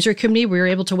the advisory committee. We were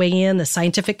able to weigh in. The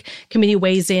scientific committee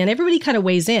weighs in. Everybody kind of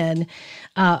weighs in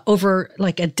over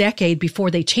like a decade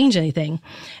before they change anything.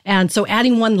 And so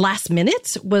adding one last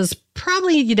minute was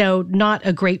probably, not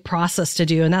a great process to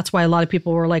do. And that's why a lot of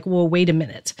people were like, well, wait a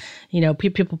minute.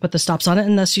 People put the stops on it,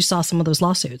 unless you saw some of those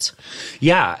lawsuits.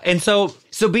 Yeah. And so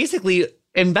basically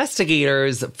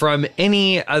investigators from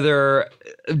any other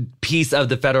piece of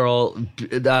the federal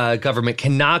government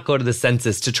cannot go to the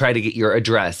census to try to get your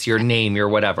address, your name, your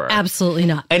whatever. Absolutely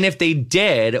not. And if they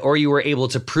did, or you were able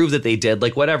to prove that they did,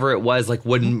 like whatever it was, like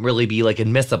wouldn't really be like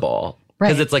admissible.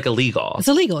 Because it's like illegal. It's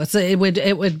illegal.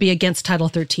 It would be against Title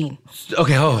 13.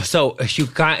 Okay. Oh, so you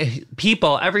got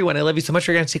people, everyone. I love you so much.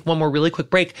 We're going to take one more really quick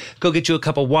break. Go get you a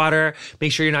cup of water.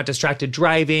 Make sure you're not distracted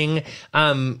driving.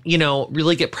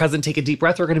 Really get present. Take a deep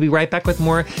breath. We're going to be right back with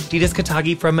more Ditas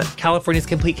Katague from California's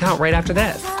Complete Count right after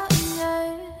this.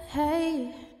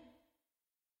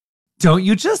 Don't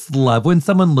you just love when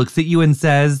someone looks at you and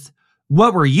says,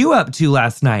 "What were you up to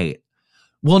last night?"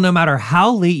 Well, no matter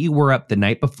how late you were up the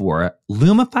night before,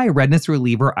 Lumify Redness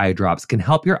Reliever Eye Drops can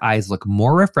help your eyes look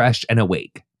more refreshed and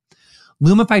awake.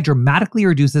 Lumify dramatically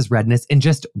reduces redness in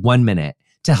just 1 minute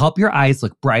to help your eyes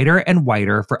look brighter and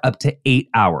whiter for up to 8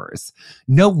 hours.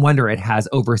 No wonder it has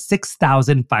over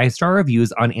 6,000 5-star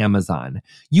reviews on Amazon.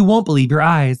 You won't believe your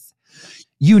eyes.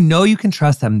 You know you can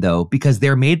trust them, though, because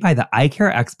they're made by the eye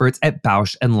care experts at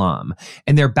Bausch & Lomb,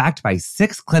 and they're backed by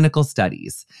 6 clinical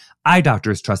studies. Eye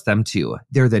doctors trust them, too.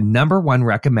 They're the #1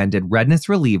 recommended redness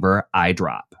reliever eye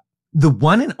drop. The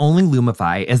one and only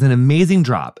Lumify is an amazing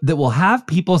drop that will have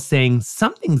people saying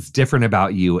something's different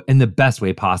about you in the best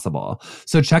way possible.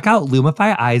 So check out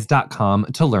LumifyEyes.com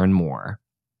to learn more.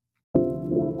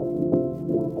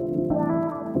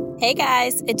 Hey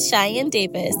guys, it's Cheyenne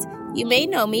Davis. You may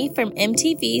know me from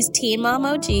MTV's Teen Mom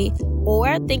OG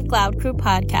or Think Loud Crew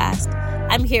podcast.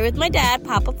 I'm here with my dad,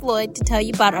 Papa Floyd, to tell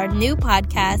you about our new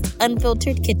podcast,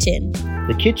 Unfiltered Kitchen.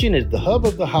 The kitchen is the hub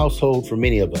of the household for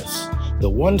many of us. The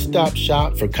one-stop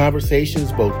shop for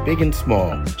conversations both big and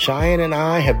small. Cheyenne and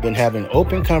I have been having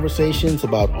open conversations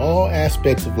about all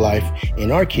aspects of life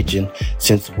in our kitchen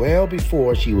since well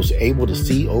before she was able to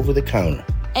see over the counter.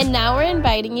 And now we're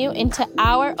inviting you into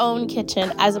our own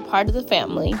kitchen as a part of the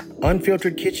family.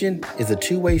 Unfiltered Kitchen is a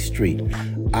two-way street.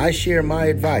 I share my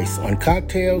advice on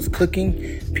cocktails, cooking,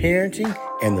 parenting,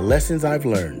 and the lessons I've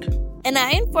learned. And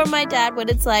I inform my dad what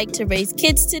it's like to raise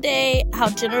kids today, how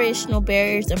generational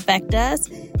barriers affect us,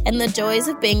 and the joys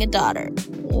of being a daughter.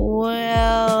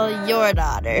 Well, your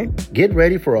daughter. Get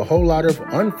ready for a whole lot of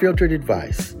unfiltered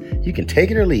advice. You can take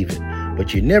it or leave it,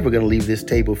 but you're never going to leave this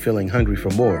table feeling hungry for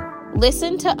more.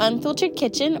 Listen to Unfiltered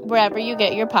Kitchen wherever you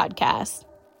get your podcasts.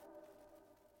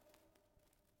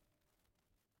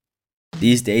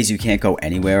 These days, you can't go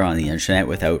anywhere on the internet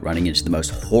without running into the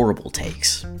most horrible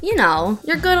takes. You know,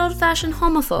 your good old-fashioned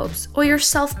homophobes, or your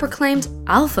self-proclaimed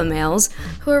alpha males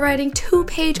who are writing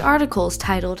 2-page articles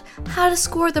titled, How to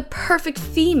Score the Perfect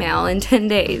Female in 10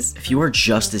 Days. If you are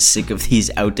just as sick of these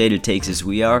outdated takes as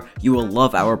we are, you will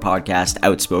love our podcast,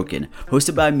 Outspoken,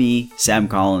 hosted by me, Sam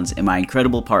Collins, and my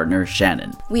incredible partner,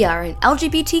 Shannon. We are an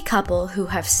LGBT couple who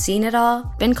have seen it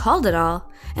all, been called it all,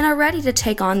 and are ready to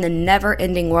take on the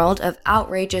never-ending world of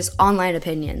outrageous online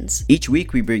opinions. Each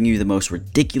week, we bring you the most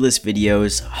ridiculous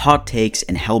videos, hot takes,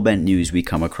 and hellbent news we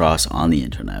come across on the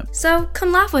internet. So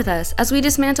come laugh with us as we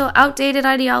dismantle outdated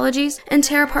ideologies and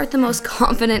tear apart the most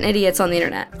confident idiots on the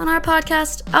internet on our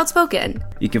podcast, Outspoken.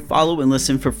 You can follow and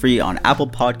listen for free on Apple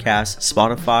Podcasts,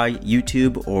 Spotify,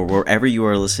 YouTube, or wherever you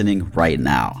are listening right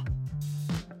now.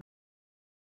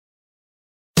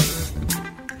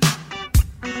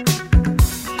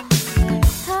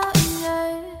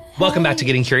 Welcome back to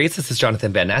Getting Curious. This is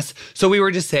Jonathan Van Ness. So we were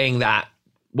just saying that,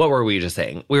 what were we just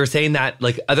saying? We were saying that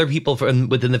like other people from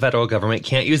within the federal government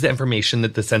can't use the information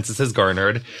that the census has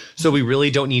garnered. So we really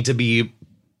don't need to be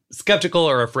skeptical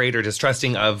or afraid or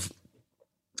distrusting of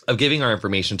giving our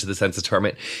information to the Census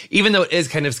Department, even though it is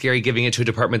kind of scary giving it to a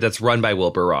department that's run by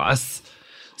Wilbur Ross.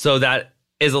 So that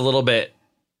is a little bit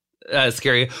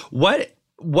scary. What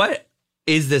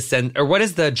is what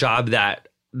is the job that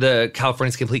the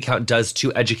California's Complete Count does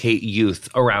to educate youth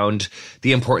around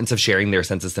the importance of sharing their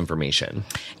census information?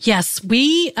 Yes,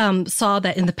 we saw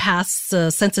that in the past,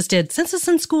 Census did census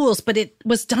in schools, but it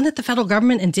was done at the federal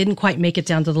government and didn't quite make it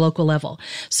down to the local level.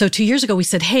 So 2 years ago, we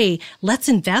said, hey, let's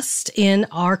invest in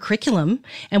our curriculum.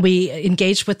 And we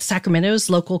engaged with Sacramento's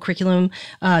local curriculum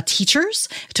teachers,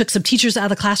 took some teachers out of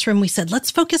the classroom. We said,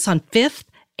 let's focus on 5th,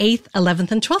 8th,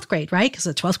 11th, and 12th grade, right? Because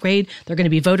at 12th grade, they're going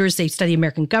to be voters. They study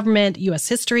American government, U.S.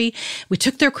 history. We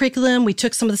took their curriculum. We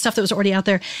took some of the stuff that was already out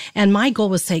there. And my goal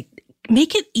was say,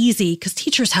 make it easy because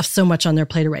teachers have so much on their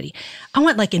plate already. I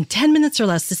want like in 10 minutes or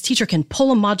less, this teacher can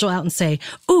pull a module out and say,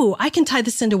 ooh, I can tie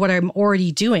this into what I'm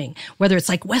already doing, whether it's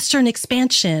like Western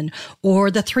expansion or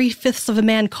the 3/5 of a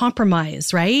man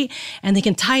compromise, right? And they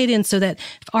can tie it in so that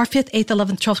our 5th, 8th,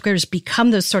 11th, 12th graders become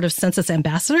those sort of census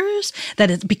ambassadors, that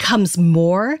it becomes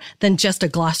more than just a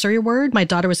glossary word. My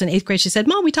daughter was in 8th grade. She said,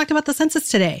 Mom, we talked about the census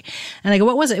today. And I go,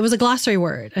 what was it? It was a glossary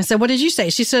word. I said, what did you say?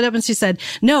 She stood up and she said,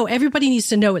 no, everybody needs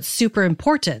to know it's super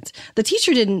important. The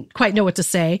teacher didn't quite know what to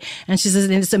say. And she says,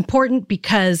 and it's important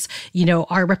because, you know,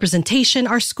 our representation,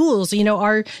 our schools, you know,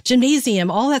 our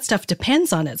gymnasium, all that stuff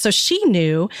depends on it. So she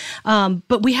knew,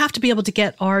 but we have to be able to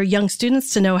get our young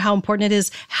students to know how important it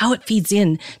is, how it feeds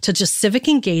in to just civic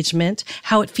engagement,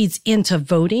 how it feeds into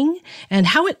voting, and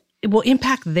how it will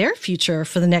impact their future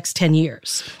for the next 10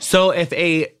 years. So if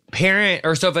a parent,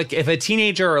 or so if a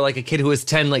teenager or like a kid who was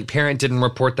 10, like parent didn't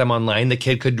report them online, the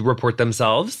kid could report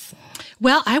themselves?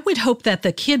 Well, I would hope that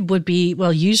the kid would be,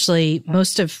 well, usually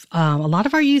a lot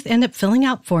of our youth end up filling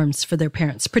out forms for their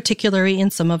parents, particularly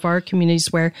in some of our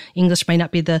communities where English might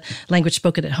not be the language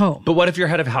spoken at home. But what if your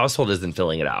head of household isn't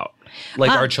filling it out?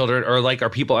 Like our children, or like are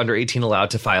people under 18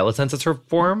 allowed to file a census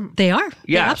form? They are.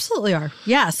 Yeah. They absolutely are.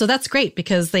 Yeah. So that's great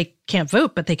because they can't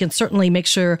vote, but they can certainly make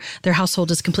sure their household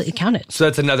is completely counted. So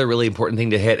that's another really important thing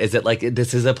to hit, is that like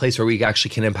this is a place where we actually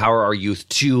can empower our youth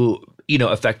to, you know,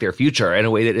 affect their future in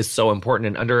a way that is so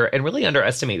important and really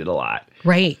underestimated a lot.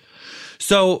 Right.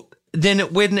 So then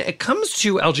when it comes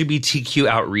to LGBTQ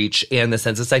outreach and the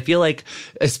census, I feel like,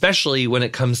 especially when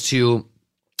it comes to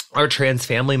our trans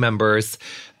family members,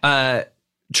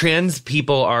 trans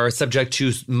people are subject to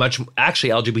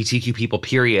LGBTQ people,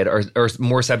 period, are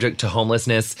more subject to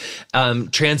homelessness.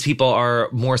 Trans people are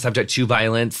more subject to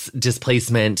violence,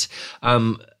 displacement,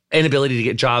 inability to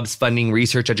get jobs, funding,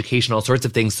 research, education, all sorts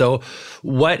of things. So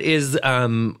what is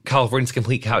California's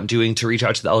Complete Count doing to reach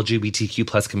out to the LGBTQ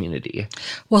plus community?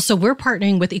 Well, so we're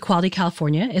partnering with Equality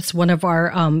California. It's one of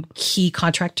our key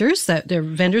contractors, that they're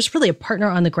vendors, really a partner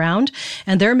on the ground.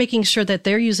 And they're making sure that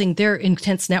they're using their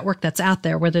intense network that's out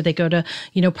there, whether they go to,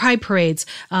 you know, pride parades,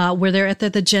 where they're at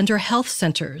the gender health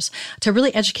centers, to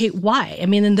really educate why. I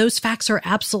mean, and those facts are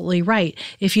absolutely right.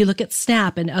 If you look at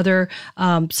SNAP and other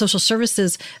social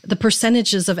services, the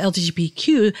percentages of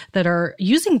LGBTQ that are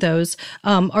using those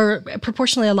are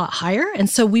proportionally a lot higher. And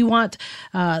so we want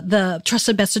the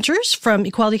trusted messengers from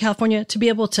Equality California to be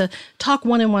able to talk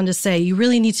one-on-one to say, you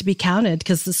really need to be counted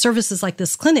because the services like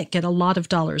this clinic get a lot of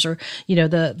dollars, or,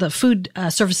 the food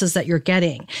services that you're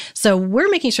getting. So we're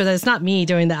making sure that it's not me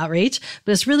doing the outreach,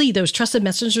 but it's really those trusted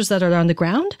messengers that are on the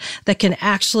ground that can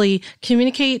actually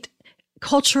communicate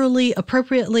culturally,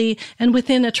 appropriately, and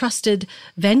within a trusted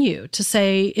venue to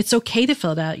say, it's okay to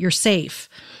fill it out, you're safe.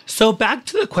 So back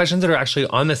to the questions that are actually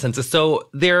on the census. So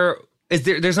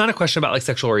there's not a question about like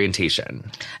sexual orientation.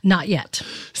 Not yet.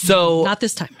 So not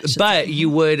this time. But it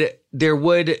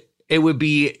would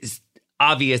be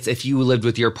obvious if you lived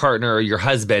with your partner or your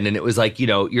husband and it was like,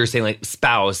 you're saying like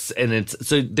spouse, and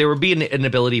so there would be an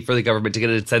ability for the government to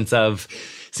get a sense of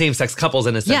same-sex couples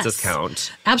in a census count.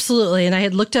 Absolutely. And I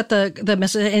had looked at the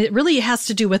message, and it really has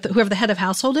to do with whoever the head of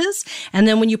household is. And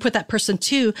then when you put that person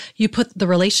too, you put the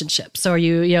relationship. So are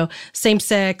you,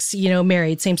 same-sex,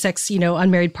 married, same-sex,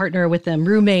 unmarried partner with them,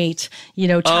 roommate,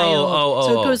 child.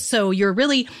 So it goes, so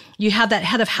you have that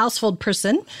head of household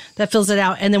person that fills it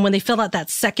out. And then when they fill out that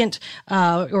second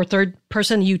or third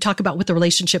person, you talk about what the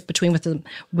relationship between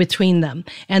them.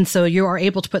 And so you are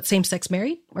able to put same-sex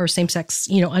married or same-sex,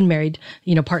 unmarried,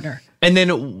 partner. And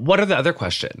then what are the other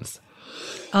questions?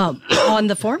 On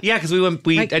the form? Yeah, because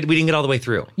we didn't get all the way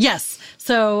through. Yes.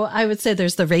 So I would say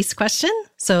there's the race question.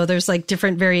 So there's like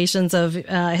different variations of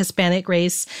Hispanic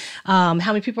race. How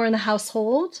many people are in the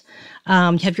household?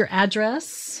 You have your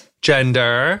address.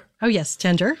 Gender. Oh, yes.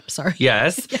 Gender. Sorry.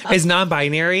 Yes. Yeah. Is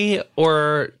non-binary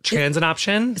or trans an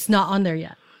option? It's not on there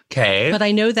yet. Okay. But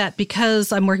I know that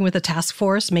because I'm working with a task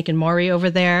force, Macon Maury over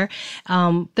there,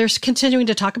 they're continuing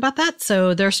to talk about that.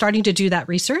 So they're starting to do that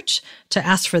research to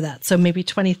ask for that. So maybe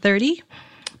 2030.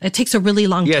 It takes a really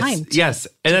long time. Yes.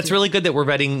 And that's really good that we're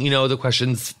vetting, the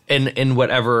questions in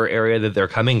whatever area that they're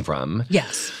coming from.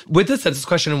 Yes. With the census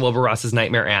question and Wilbur Ross's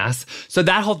nightmare ass. So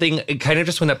that whole thing, it kind of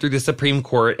just went up through the Supreme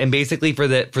Court. And basically for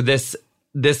this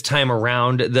time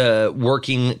around, the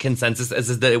working consensus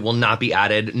is that it will not be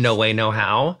added. No way, no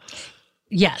how.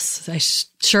 Yes. I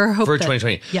sure hope for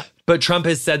 2020. Yeah. But Trump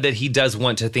has said that he does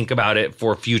want to think about it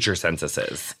for future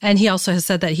censuses. And he also has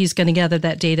said that he's going to gather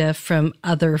that data from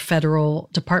other federal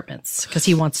departments because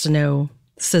he wants to know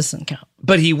the citizen count.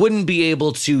 But he wouldn't be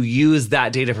able to use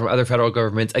that data from other federal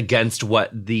governments against what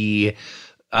the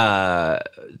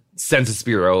Census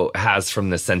Bureau has from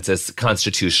the census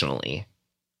constitutionally.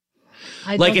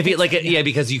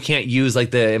 Because you can't use like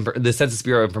the Census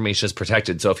Bureau information is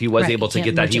protected. So if he was able to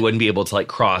get that, he wouldn't be able to like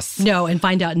cross. No, and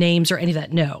find out names or any of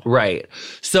that. No. Right.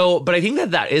 So, but I think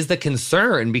that is the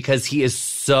concern because he is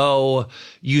so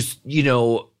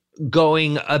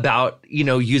going about,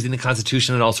 using the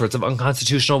Constitution in all sorts of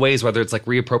unconstitutional ways, whether it's like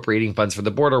reappropriating funds for the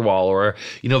border wall or,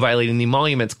 violating the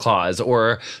Emoluments Clause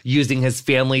or using his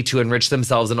family to enrich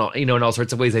themselves and all, in all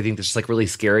sorts of ways. I think that's just like really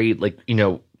scary,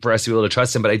 for us to be able to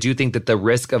trust him. But I do think that the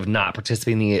risk of not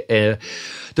participating in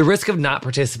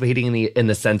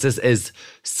the census is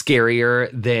scarier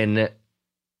than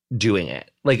doing it.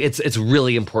 Like it's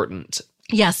really important.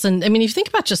 Yes. And I mean, if you think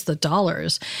about just the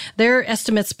dollars, there are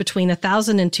estimates between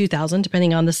 $1,000 and $2,000,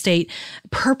 depending on the state,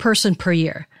 per person per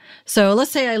year. So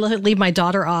let's say I leave my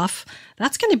daughter off.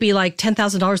 That's going to be like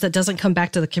 $10,000 that doesn't come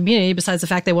back to the community, besides the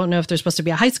fact they won't know if there's supposed to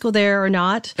be a high school there or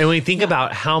not. And when you think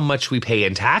about how much we pay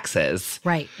in taxes.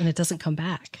 Right. And it doesn't come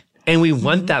back. And we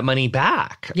want that money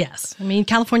back. Yes. I mean,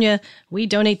 California, we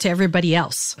donate to everybody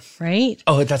else, right?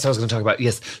 Oh, that's what I was going to talk about.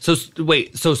 Yes. So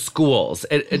wait, so schools,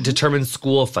 it determines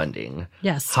school funding.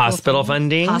 Yes. Hospital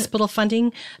funding. Hospital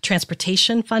funding,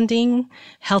 transportation funding,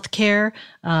 healthcare,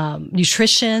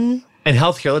 nutrition. And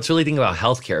healthcare, let's really think about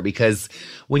healthcare, because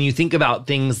when you think about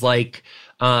things like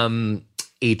HIV,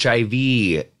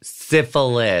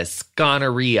 syphilis,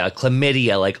 gonorrhea,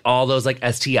 chlamydia, like all those like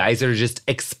STIs that are just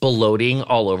exploding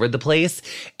all over the place.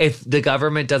 If the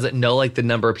government doesn't know like the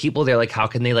number of people there, like how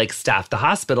can they like staff the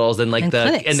hospitals and like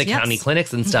the county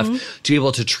clinics and stuff to be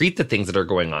able to treat the things that are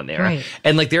going on there? Right.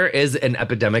 And like there is an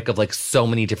epidemic of like so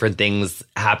many different things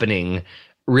happening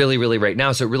really, really right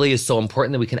now. So it really is so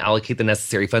important that we can allocate the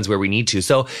necessary funds where we need to.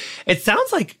 So it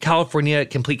sounds like California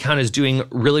Complete Count is doing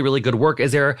really, really good work.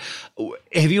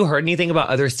 Have you heard anything about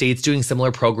other states doing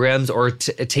similar programs or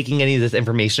taking any of this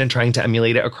information and trying to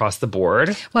emulate it across the board?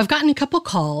 Well, I've gotten a couple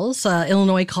calls.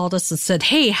 Illinois called us and said,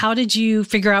 hey, how did you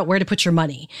figure out where to put your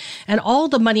money? And all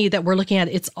the money that we're looking at,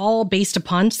 it's all based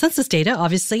upon census data,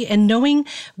 obviously, and knowing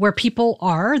where people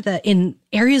are in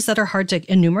areas that are hard to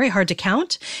enumerate, hard to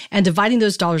count, and dividing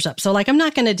those dollars up. So like, I'm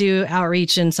not going to do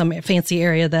outreach in some fancy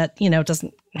area that,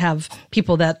 doesn't have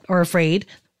people that are afraid.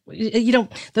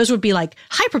 those would be like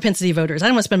high propensity voters. I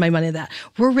don't want to spend my money on that.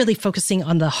 We're really focusing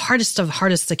on the hardest of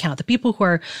hardest to count, the people who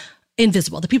are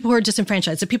invisible, the people who are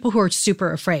disenfranchised, the people who are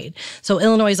super afraid. So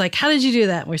Illinois is like, how did you do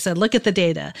that? And we said, look at the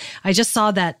data. I just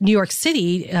saw that New York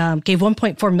City gave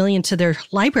 $1.4 million to their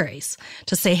libraries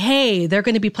to say, hey, they're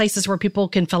going to be places where people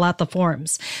can fill out the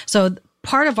forms. So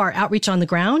part of our outreach on the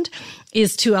ground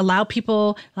is to allow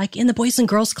people, like in the Boys and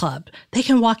Girls Club, they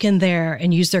can walk in there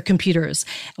and use their computers,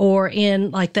 or in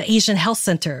like the Asian Health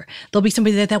Center, there'll be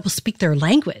somebody there that will speak their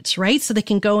language, right? So they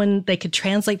can go and they could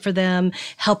translate for them,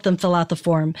 help them fill out the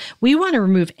form. We want to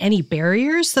remove any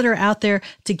barriers that are out there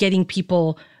to getting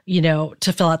people,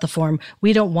 to fill out the form.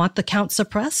 We don't want the count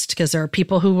suppressed because there are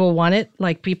people who will want it,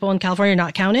 like people in California are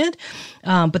not counted.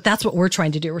 But that's what we're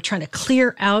trying to do. We're trying to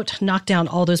clear out, knock down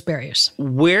all those barriers.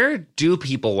 Where do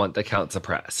people want the count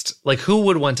suppressed? Like, who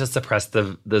would want to suppress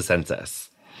the census?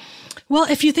 Well,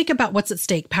 if you think about what's at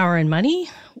stake, power and money,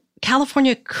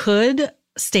 California could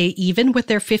stay even with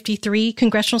their 53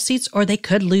 congressional seats, or they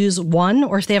could lose one,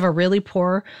 or if they have a really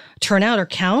poor turnout or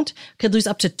count, could lose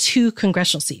up to 2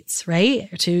 congressional seats, right?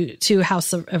 Or two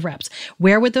House of Reps.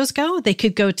 Where would those go? They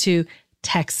could go to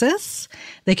Texas.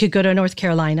 They could go to North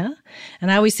Carolina.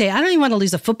 And I always say, I don't even want to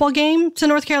lose a football game to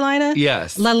North Carolina.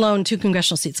 Yes. Let alone 2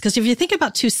 congressional seats. Because if you think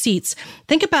about 2 seats,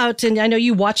 think about, and I know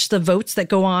you watch the votes that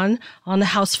go on the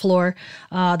House floor,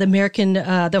 the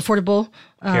Affordable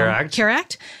Care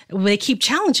Act. They keep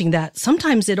challenging that.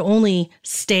 Sometimes it only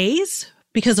stays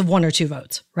because of 1 or 2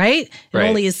 votes, right? It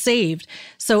only is saved.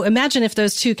 So imagine if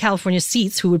those 2 California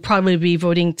seats, who would probably be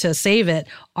voting to save it,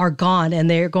 are gone and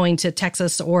they're going to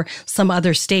Texas or some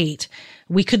other state.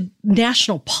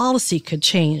 National policy could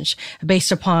change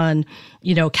based upon,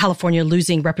 California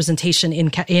losing representation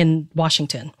in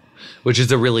Washington. Which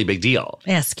is a really big deal.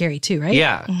 Yeah, scary too, right?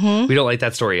 Yeah. Mm-hmm. We don't like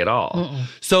that story at all. Mm-mm.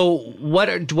 So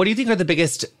what do you think are the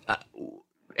biggest,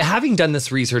 having done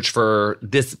this research for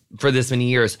this many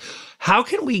years, how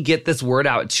can we get this word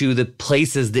out to the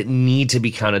places that need to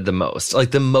be counted the most?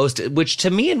 Like the most, which to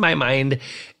me in my mind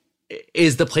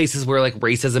is the places where like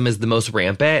racism is the most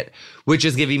rampant, which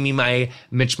is giving me my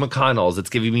Mitch McConnells.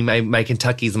 It's giving me my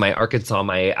Kentuckys, my Arkansas,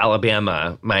 my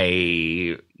Alabama,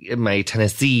 my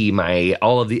Tennessee,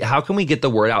 how can we get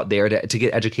the word out there to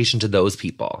get education to those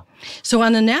people? So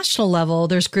on a national level,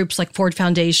 there's groups like Ford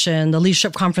Foundation, the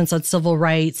Leadership Conference on Civil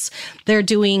Rights. They're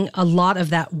doing a lot of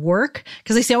that work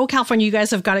because they say, oh, California, you guys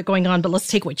have got it going on, but let's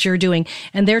take what you're doing.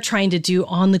 And they're trying to do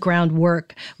on the ground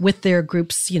work with their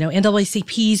groups,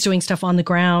 NAACP's doing stuff on the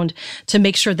ground to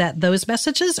make sure that those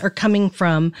messages are coming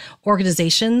from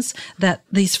organizations that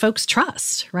these folks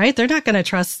trust, right? They're not going to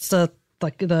trust the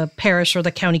parish or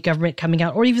the county government coming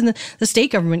out, or even the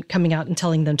state government coming out and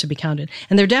telling them to be counted.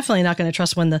 And they're definitely not going to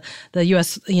trust when the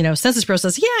U.S. Census Bureau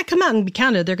says, yeah, come out and be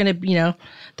counted. They're going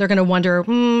to wonder,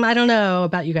 I don't know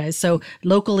about you guys. So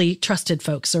locally trusted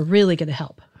folks are really going to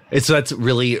help. So that's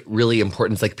really, really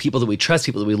important. It's like people that we trust,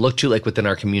 people that we look to, like within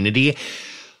our community.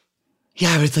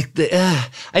 Yeah, but it's like I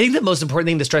think the most important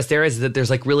thing to stress there is that there's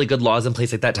like really good laws in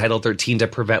place like that Title 13 to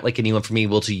prevent like anyone from being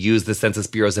able to use the Census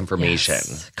Bureau's information.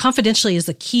 Yes. Confidentially is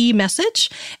the key message,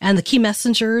 and the key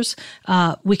messengers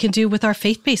we can do with our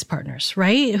faith-based partners,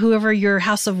 right? Whoever your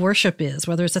house of worship is,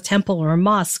 whether it's a temple or a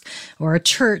mosque or a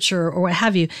church or what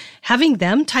have you, having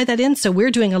them tie that in. So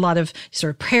we're doing a lot of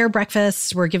sort of prayer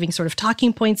breakfasts. We're giving sort of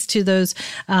talking points to those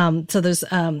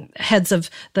heads of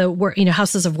the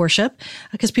houses of worship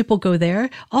because people go there.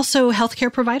 Also,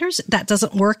 healthcare providers. That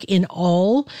doesn't work in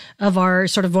all of our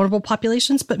sort of vulnerable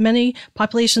populations, but many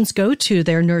populations go to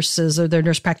their nurses or their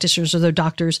nurse practitioners or their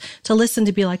doctors to listen,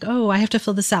 to be like, oh, I have to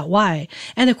fill this out. Why?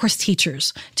 And of course,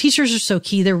 teachers. Teachers are so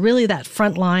key. They're really that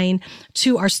front line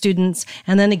to our students.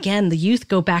 And then again, the youth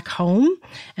go back home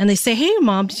and they say, hey,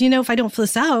 Mom, do you know if I don't fill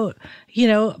this out,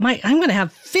 I'm going to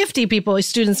have 50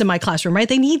 students in my classroom, right?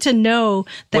 They need to know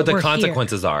that what the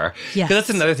consequences are. Yes. Because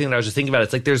that's another thing that I was just thinking about.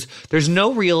 It's like there's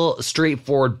no real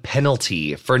straightforward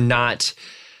penalty for not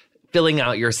filling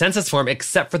out your census form,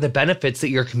 except for the benefits that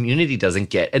your community doesn't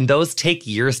get. And those take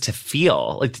years to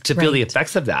feel, feel the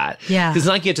effects of that. Yeah. Because it's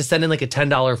not like you have to send in like a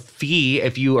 $10 fee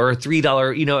if you, or a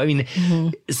 $3,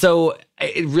 So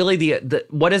it really,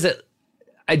 what is it?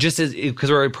 Because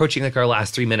we're approaching like our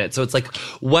last 3 minutes. So it's like,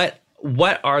 what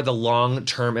are the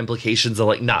long-term implications of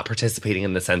like not participating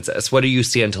in the census? What do you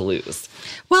stand to lose?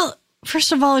 Well,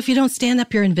 first of all, if you don't stand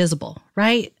up, you're invisible,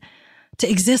 right? To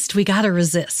exist, we got to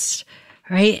resist,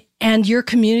 right? And your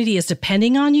community is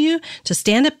depending on you to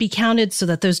stand up, be counted so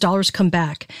that those dollars come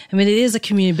back. I mean, it is a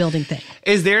community building thing.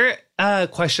 Is there a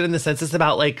question in the census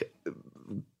about like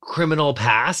criminal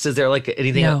past? Is there like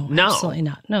anything? No, absolutely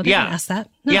not. No, they didn't ask that.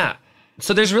 No. Yeah.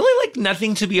 So there's really like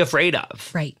nothing to be afraid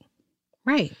of. Right.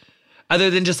 Other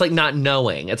than just like not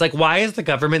knowing. It's like, why is the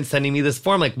government sending me this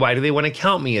form? Like, why do they want to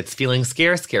count me? It's feeling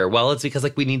scare. Well, it's because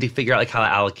like we need to figure out like how to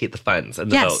allocate the funds and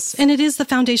the votes. Yes, and it is the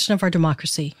foundation of our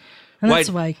democracy. And that's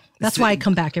why I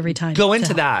come back every time. Go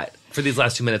into that for these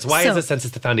last 2 minutes. Why is the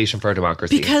census the foundation for our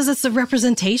democracy? Because it's a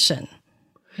representation.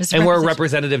 We're a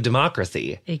representative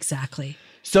democracy. Exactly.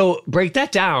 So break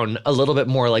that down a little bit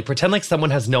more. Like pretend like someone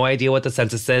has no idea what the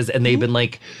census is and they've been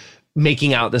like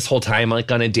making out this whole time,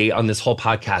 like on a date on this whole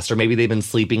podcast, or maybe they've been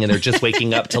sleeping and they're just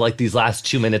waking up to like these last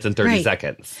 2 minutes and 30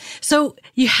 seconds. So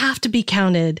you have to be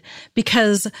counted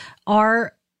because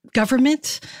our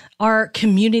government, our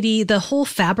community, the whole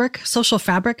social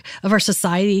fabric of our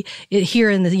society here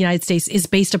in the United States is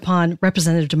based upon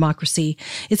representative democracy.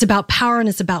 It's about power and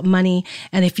it's about money.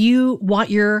 And if you want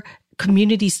your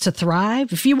communities to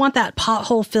thrive, if you want that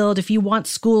pothole filled, if you want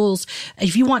schools,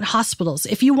 if you want hospitals,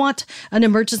 if you want an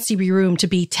emergency room to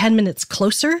be 10 minutes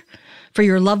closer for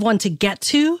your loved one to get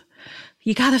to,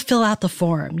 you got to fill out the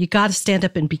form. You got to stand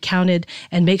up and be counted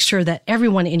and make sure that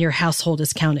everyone in your household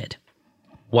is counted.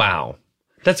 Wow.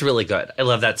 That's really good. I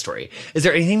love that story. Is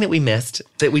there anything that we missed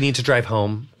that we need to drive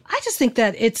home? I just think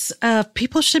that it's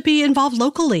people should be involved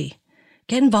locally.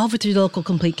 Get involved with your local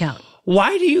complete count.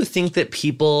 Why do you think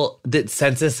that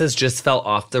censuses just fell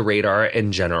off the radar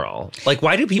in general? Like,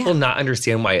 why do people not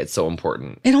understand why it's so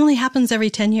important? It only happens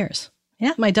every 10 years.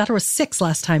 Yeah, my daughter was 6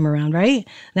 last time around, right?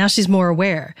 Now she's more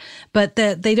aware. But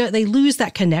they lose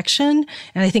that connection.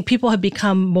 And I think people have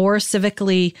become more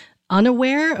civically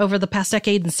unaware over the past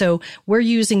decade. And so we're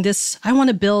using this.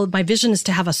 My vision is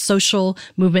to have a social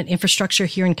movement infrastructure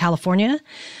here in California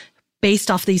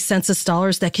based off these census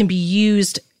dollars that can be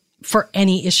used for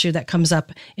any issue that comes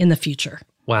up in the future.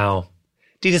 Wow.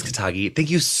 Ditas Katague, thank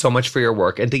you so much for your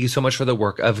work. And thank you so much for the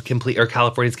work of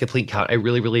California's Complete Count. I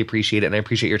really, really appreciate it. And I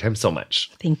appreciate your time so much.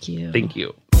 Thank you. Thank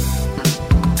you.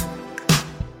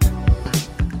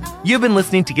 You've been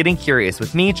listening to Getting Curious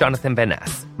with me, Jonathan Van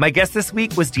Ness. My guest this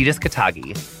week was Ditas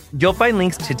Katague. You'll find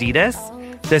links to Ditas,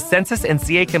 the Census and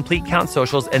CA Complete Count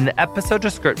socials in the episode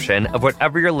description of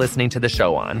whatever you're listening to the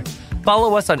show on.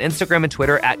 Follow us on Instagram and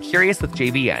Twitter at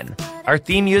CuriousWithJVN. Our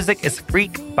theme music is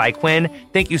Freak by Quinn.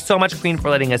 Thank you so much, Queen,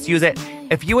 for letting us use it.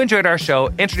 If you enjoyed our show,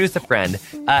 introduce a friend.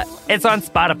 It's on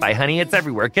Spotify, honey. It's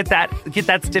everywhere. Get that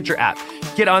Stitcher app.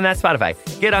 Get on that Spotify.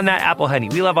 Get on that Apple, honey.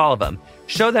 We love all of them.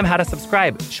 Show them how to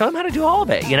subscribe. Show them how to do all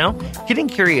of it, you know? Getting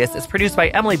Curious is produced by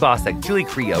Emily Bossack, Julie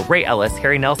Creo, Ray Ellis,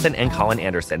 Harry Nelson, and Colin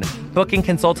Anderson. Booking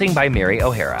consulting by Mary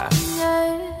O'Hara.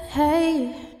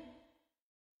 Hey.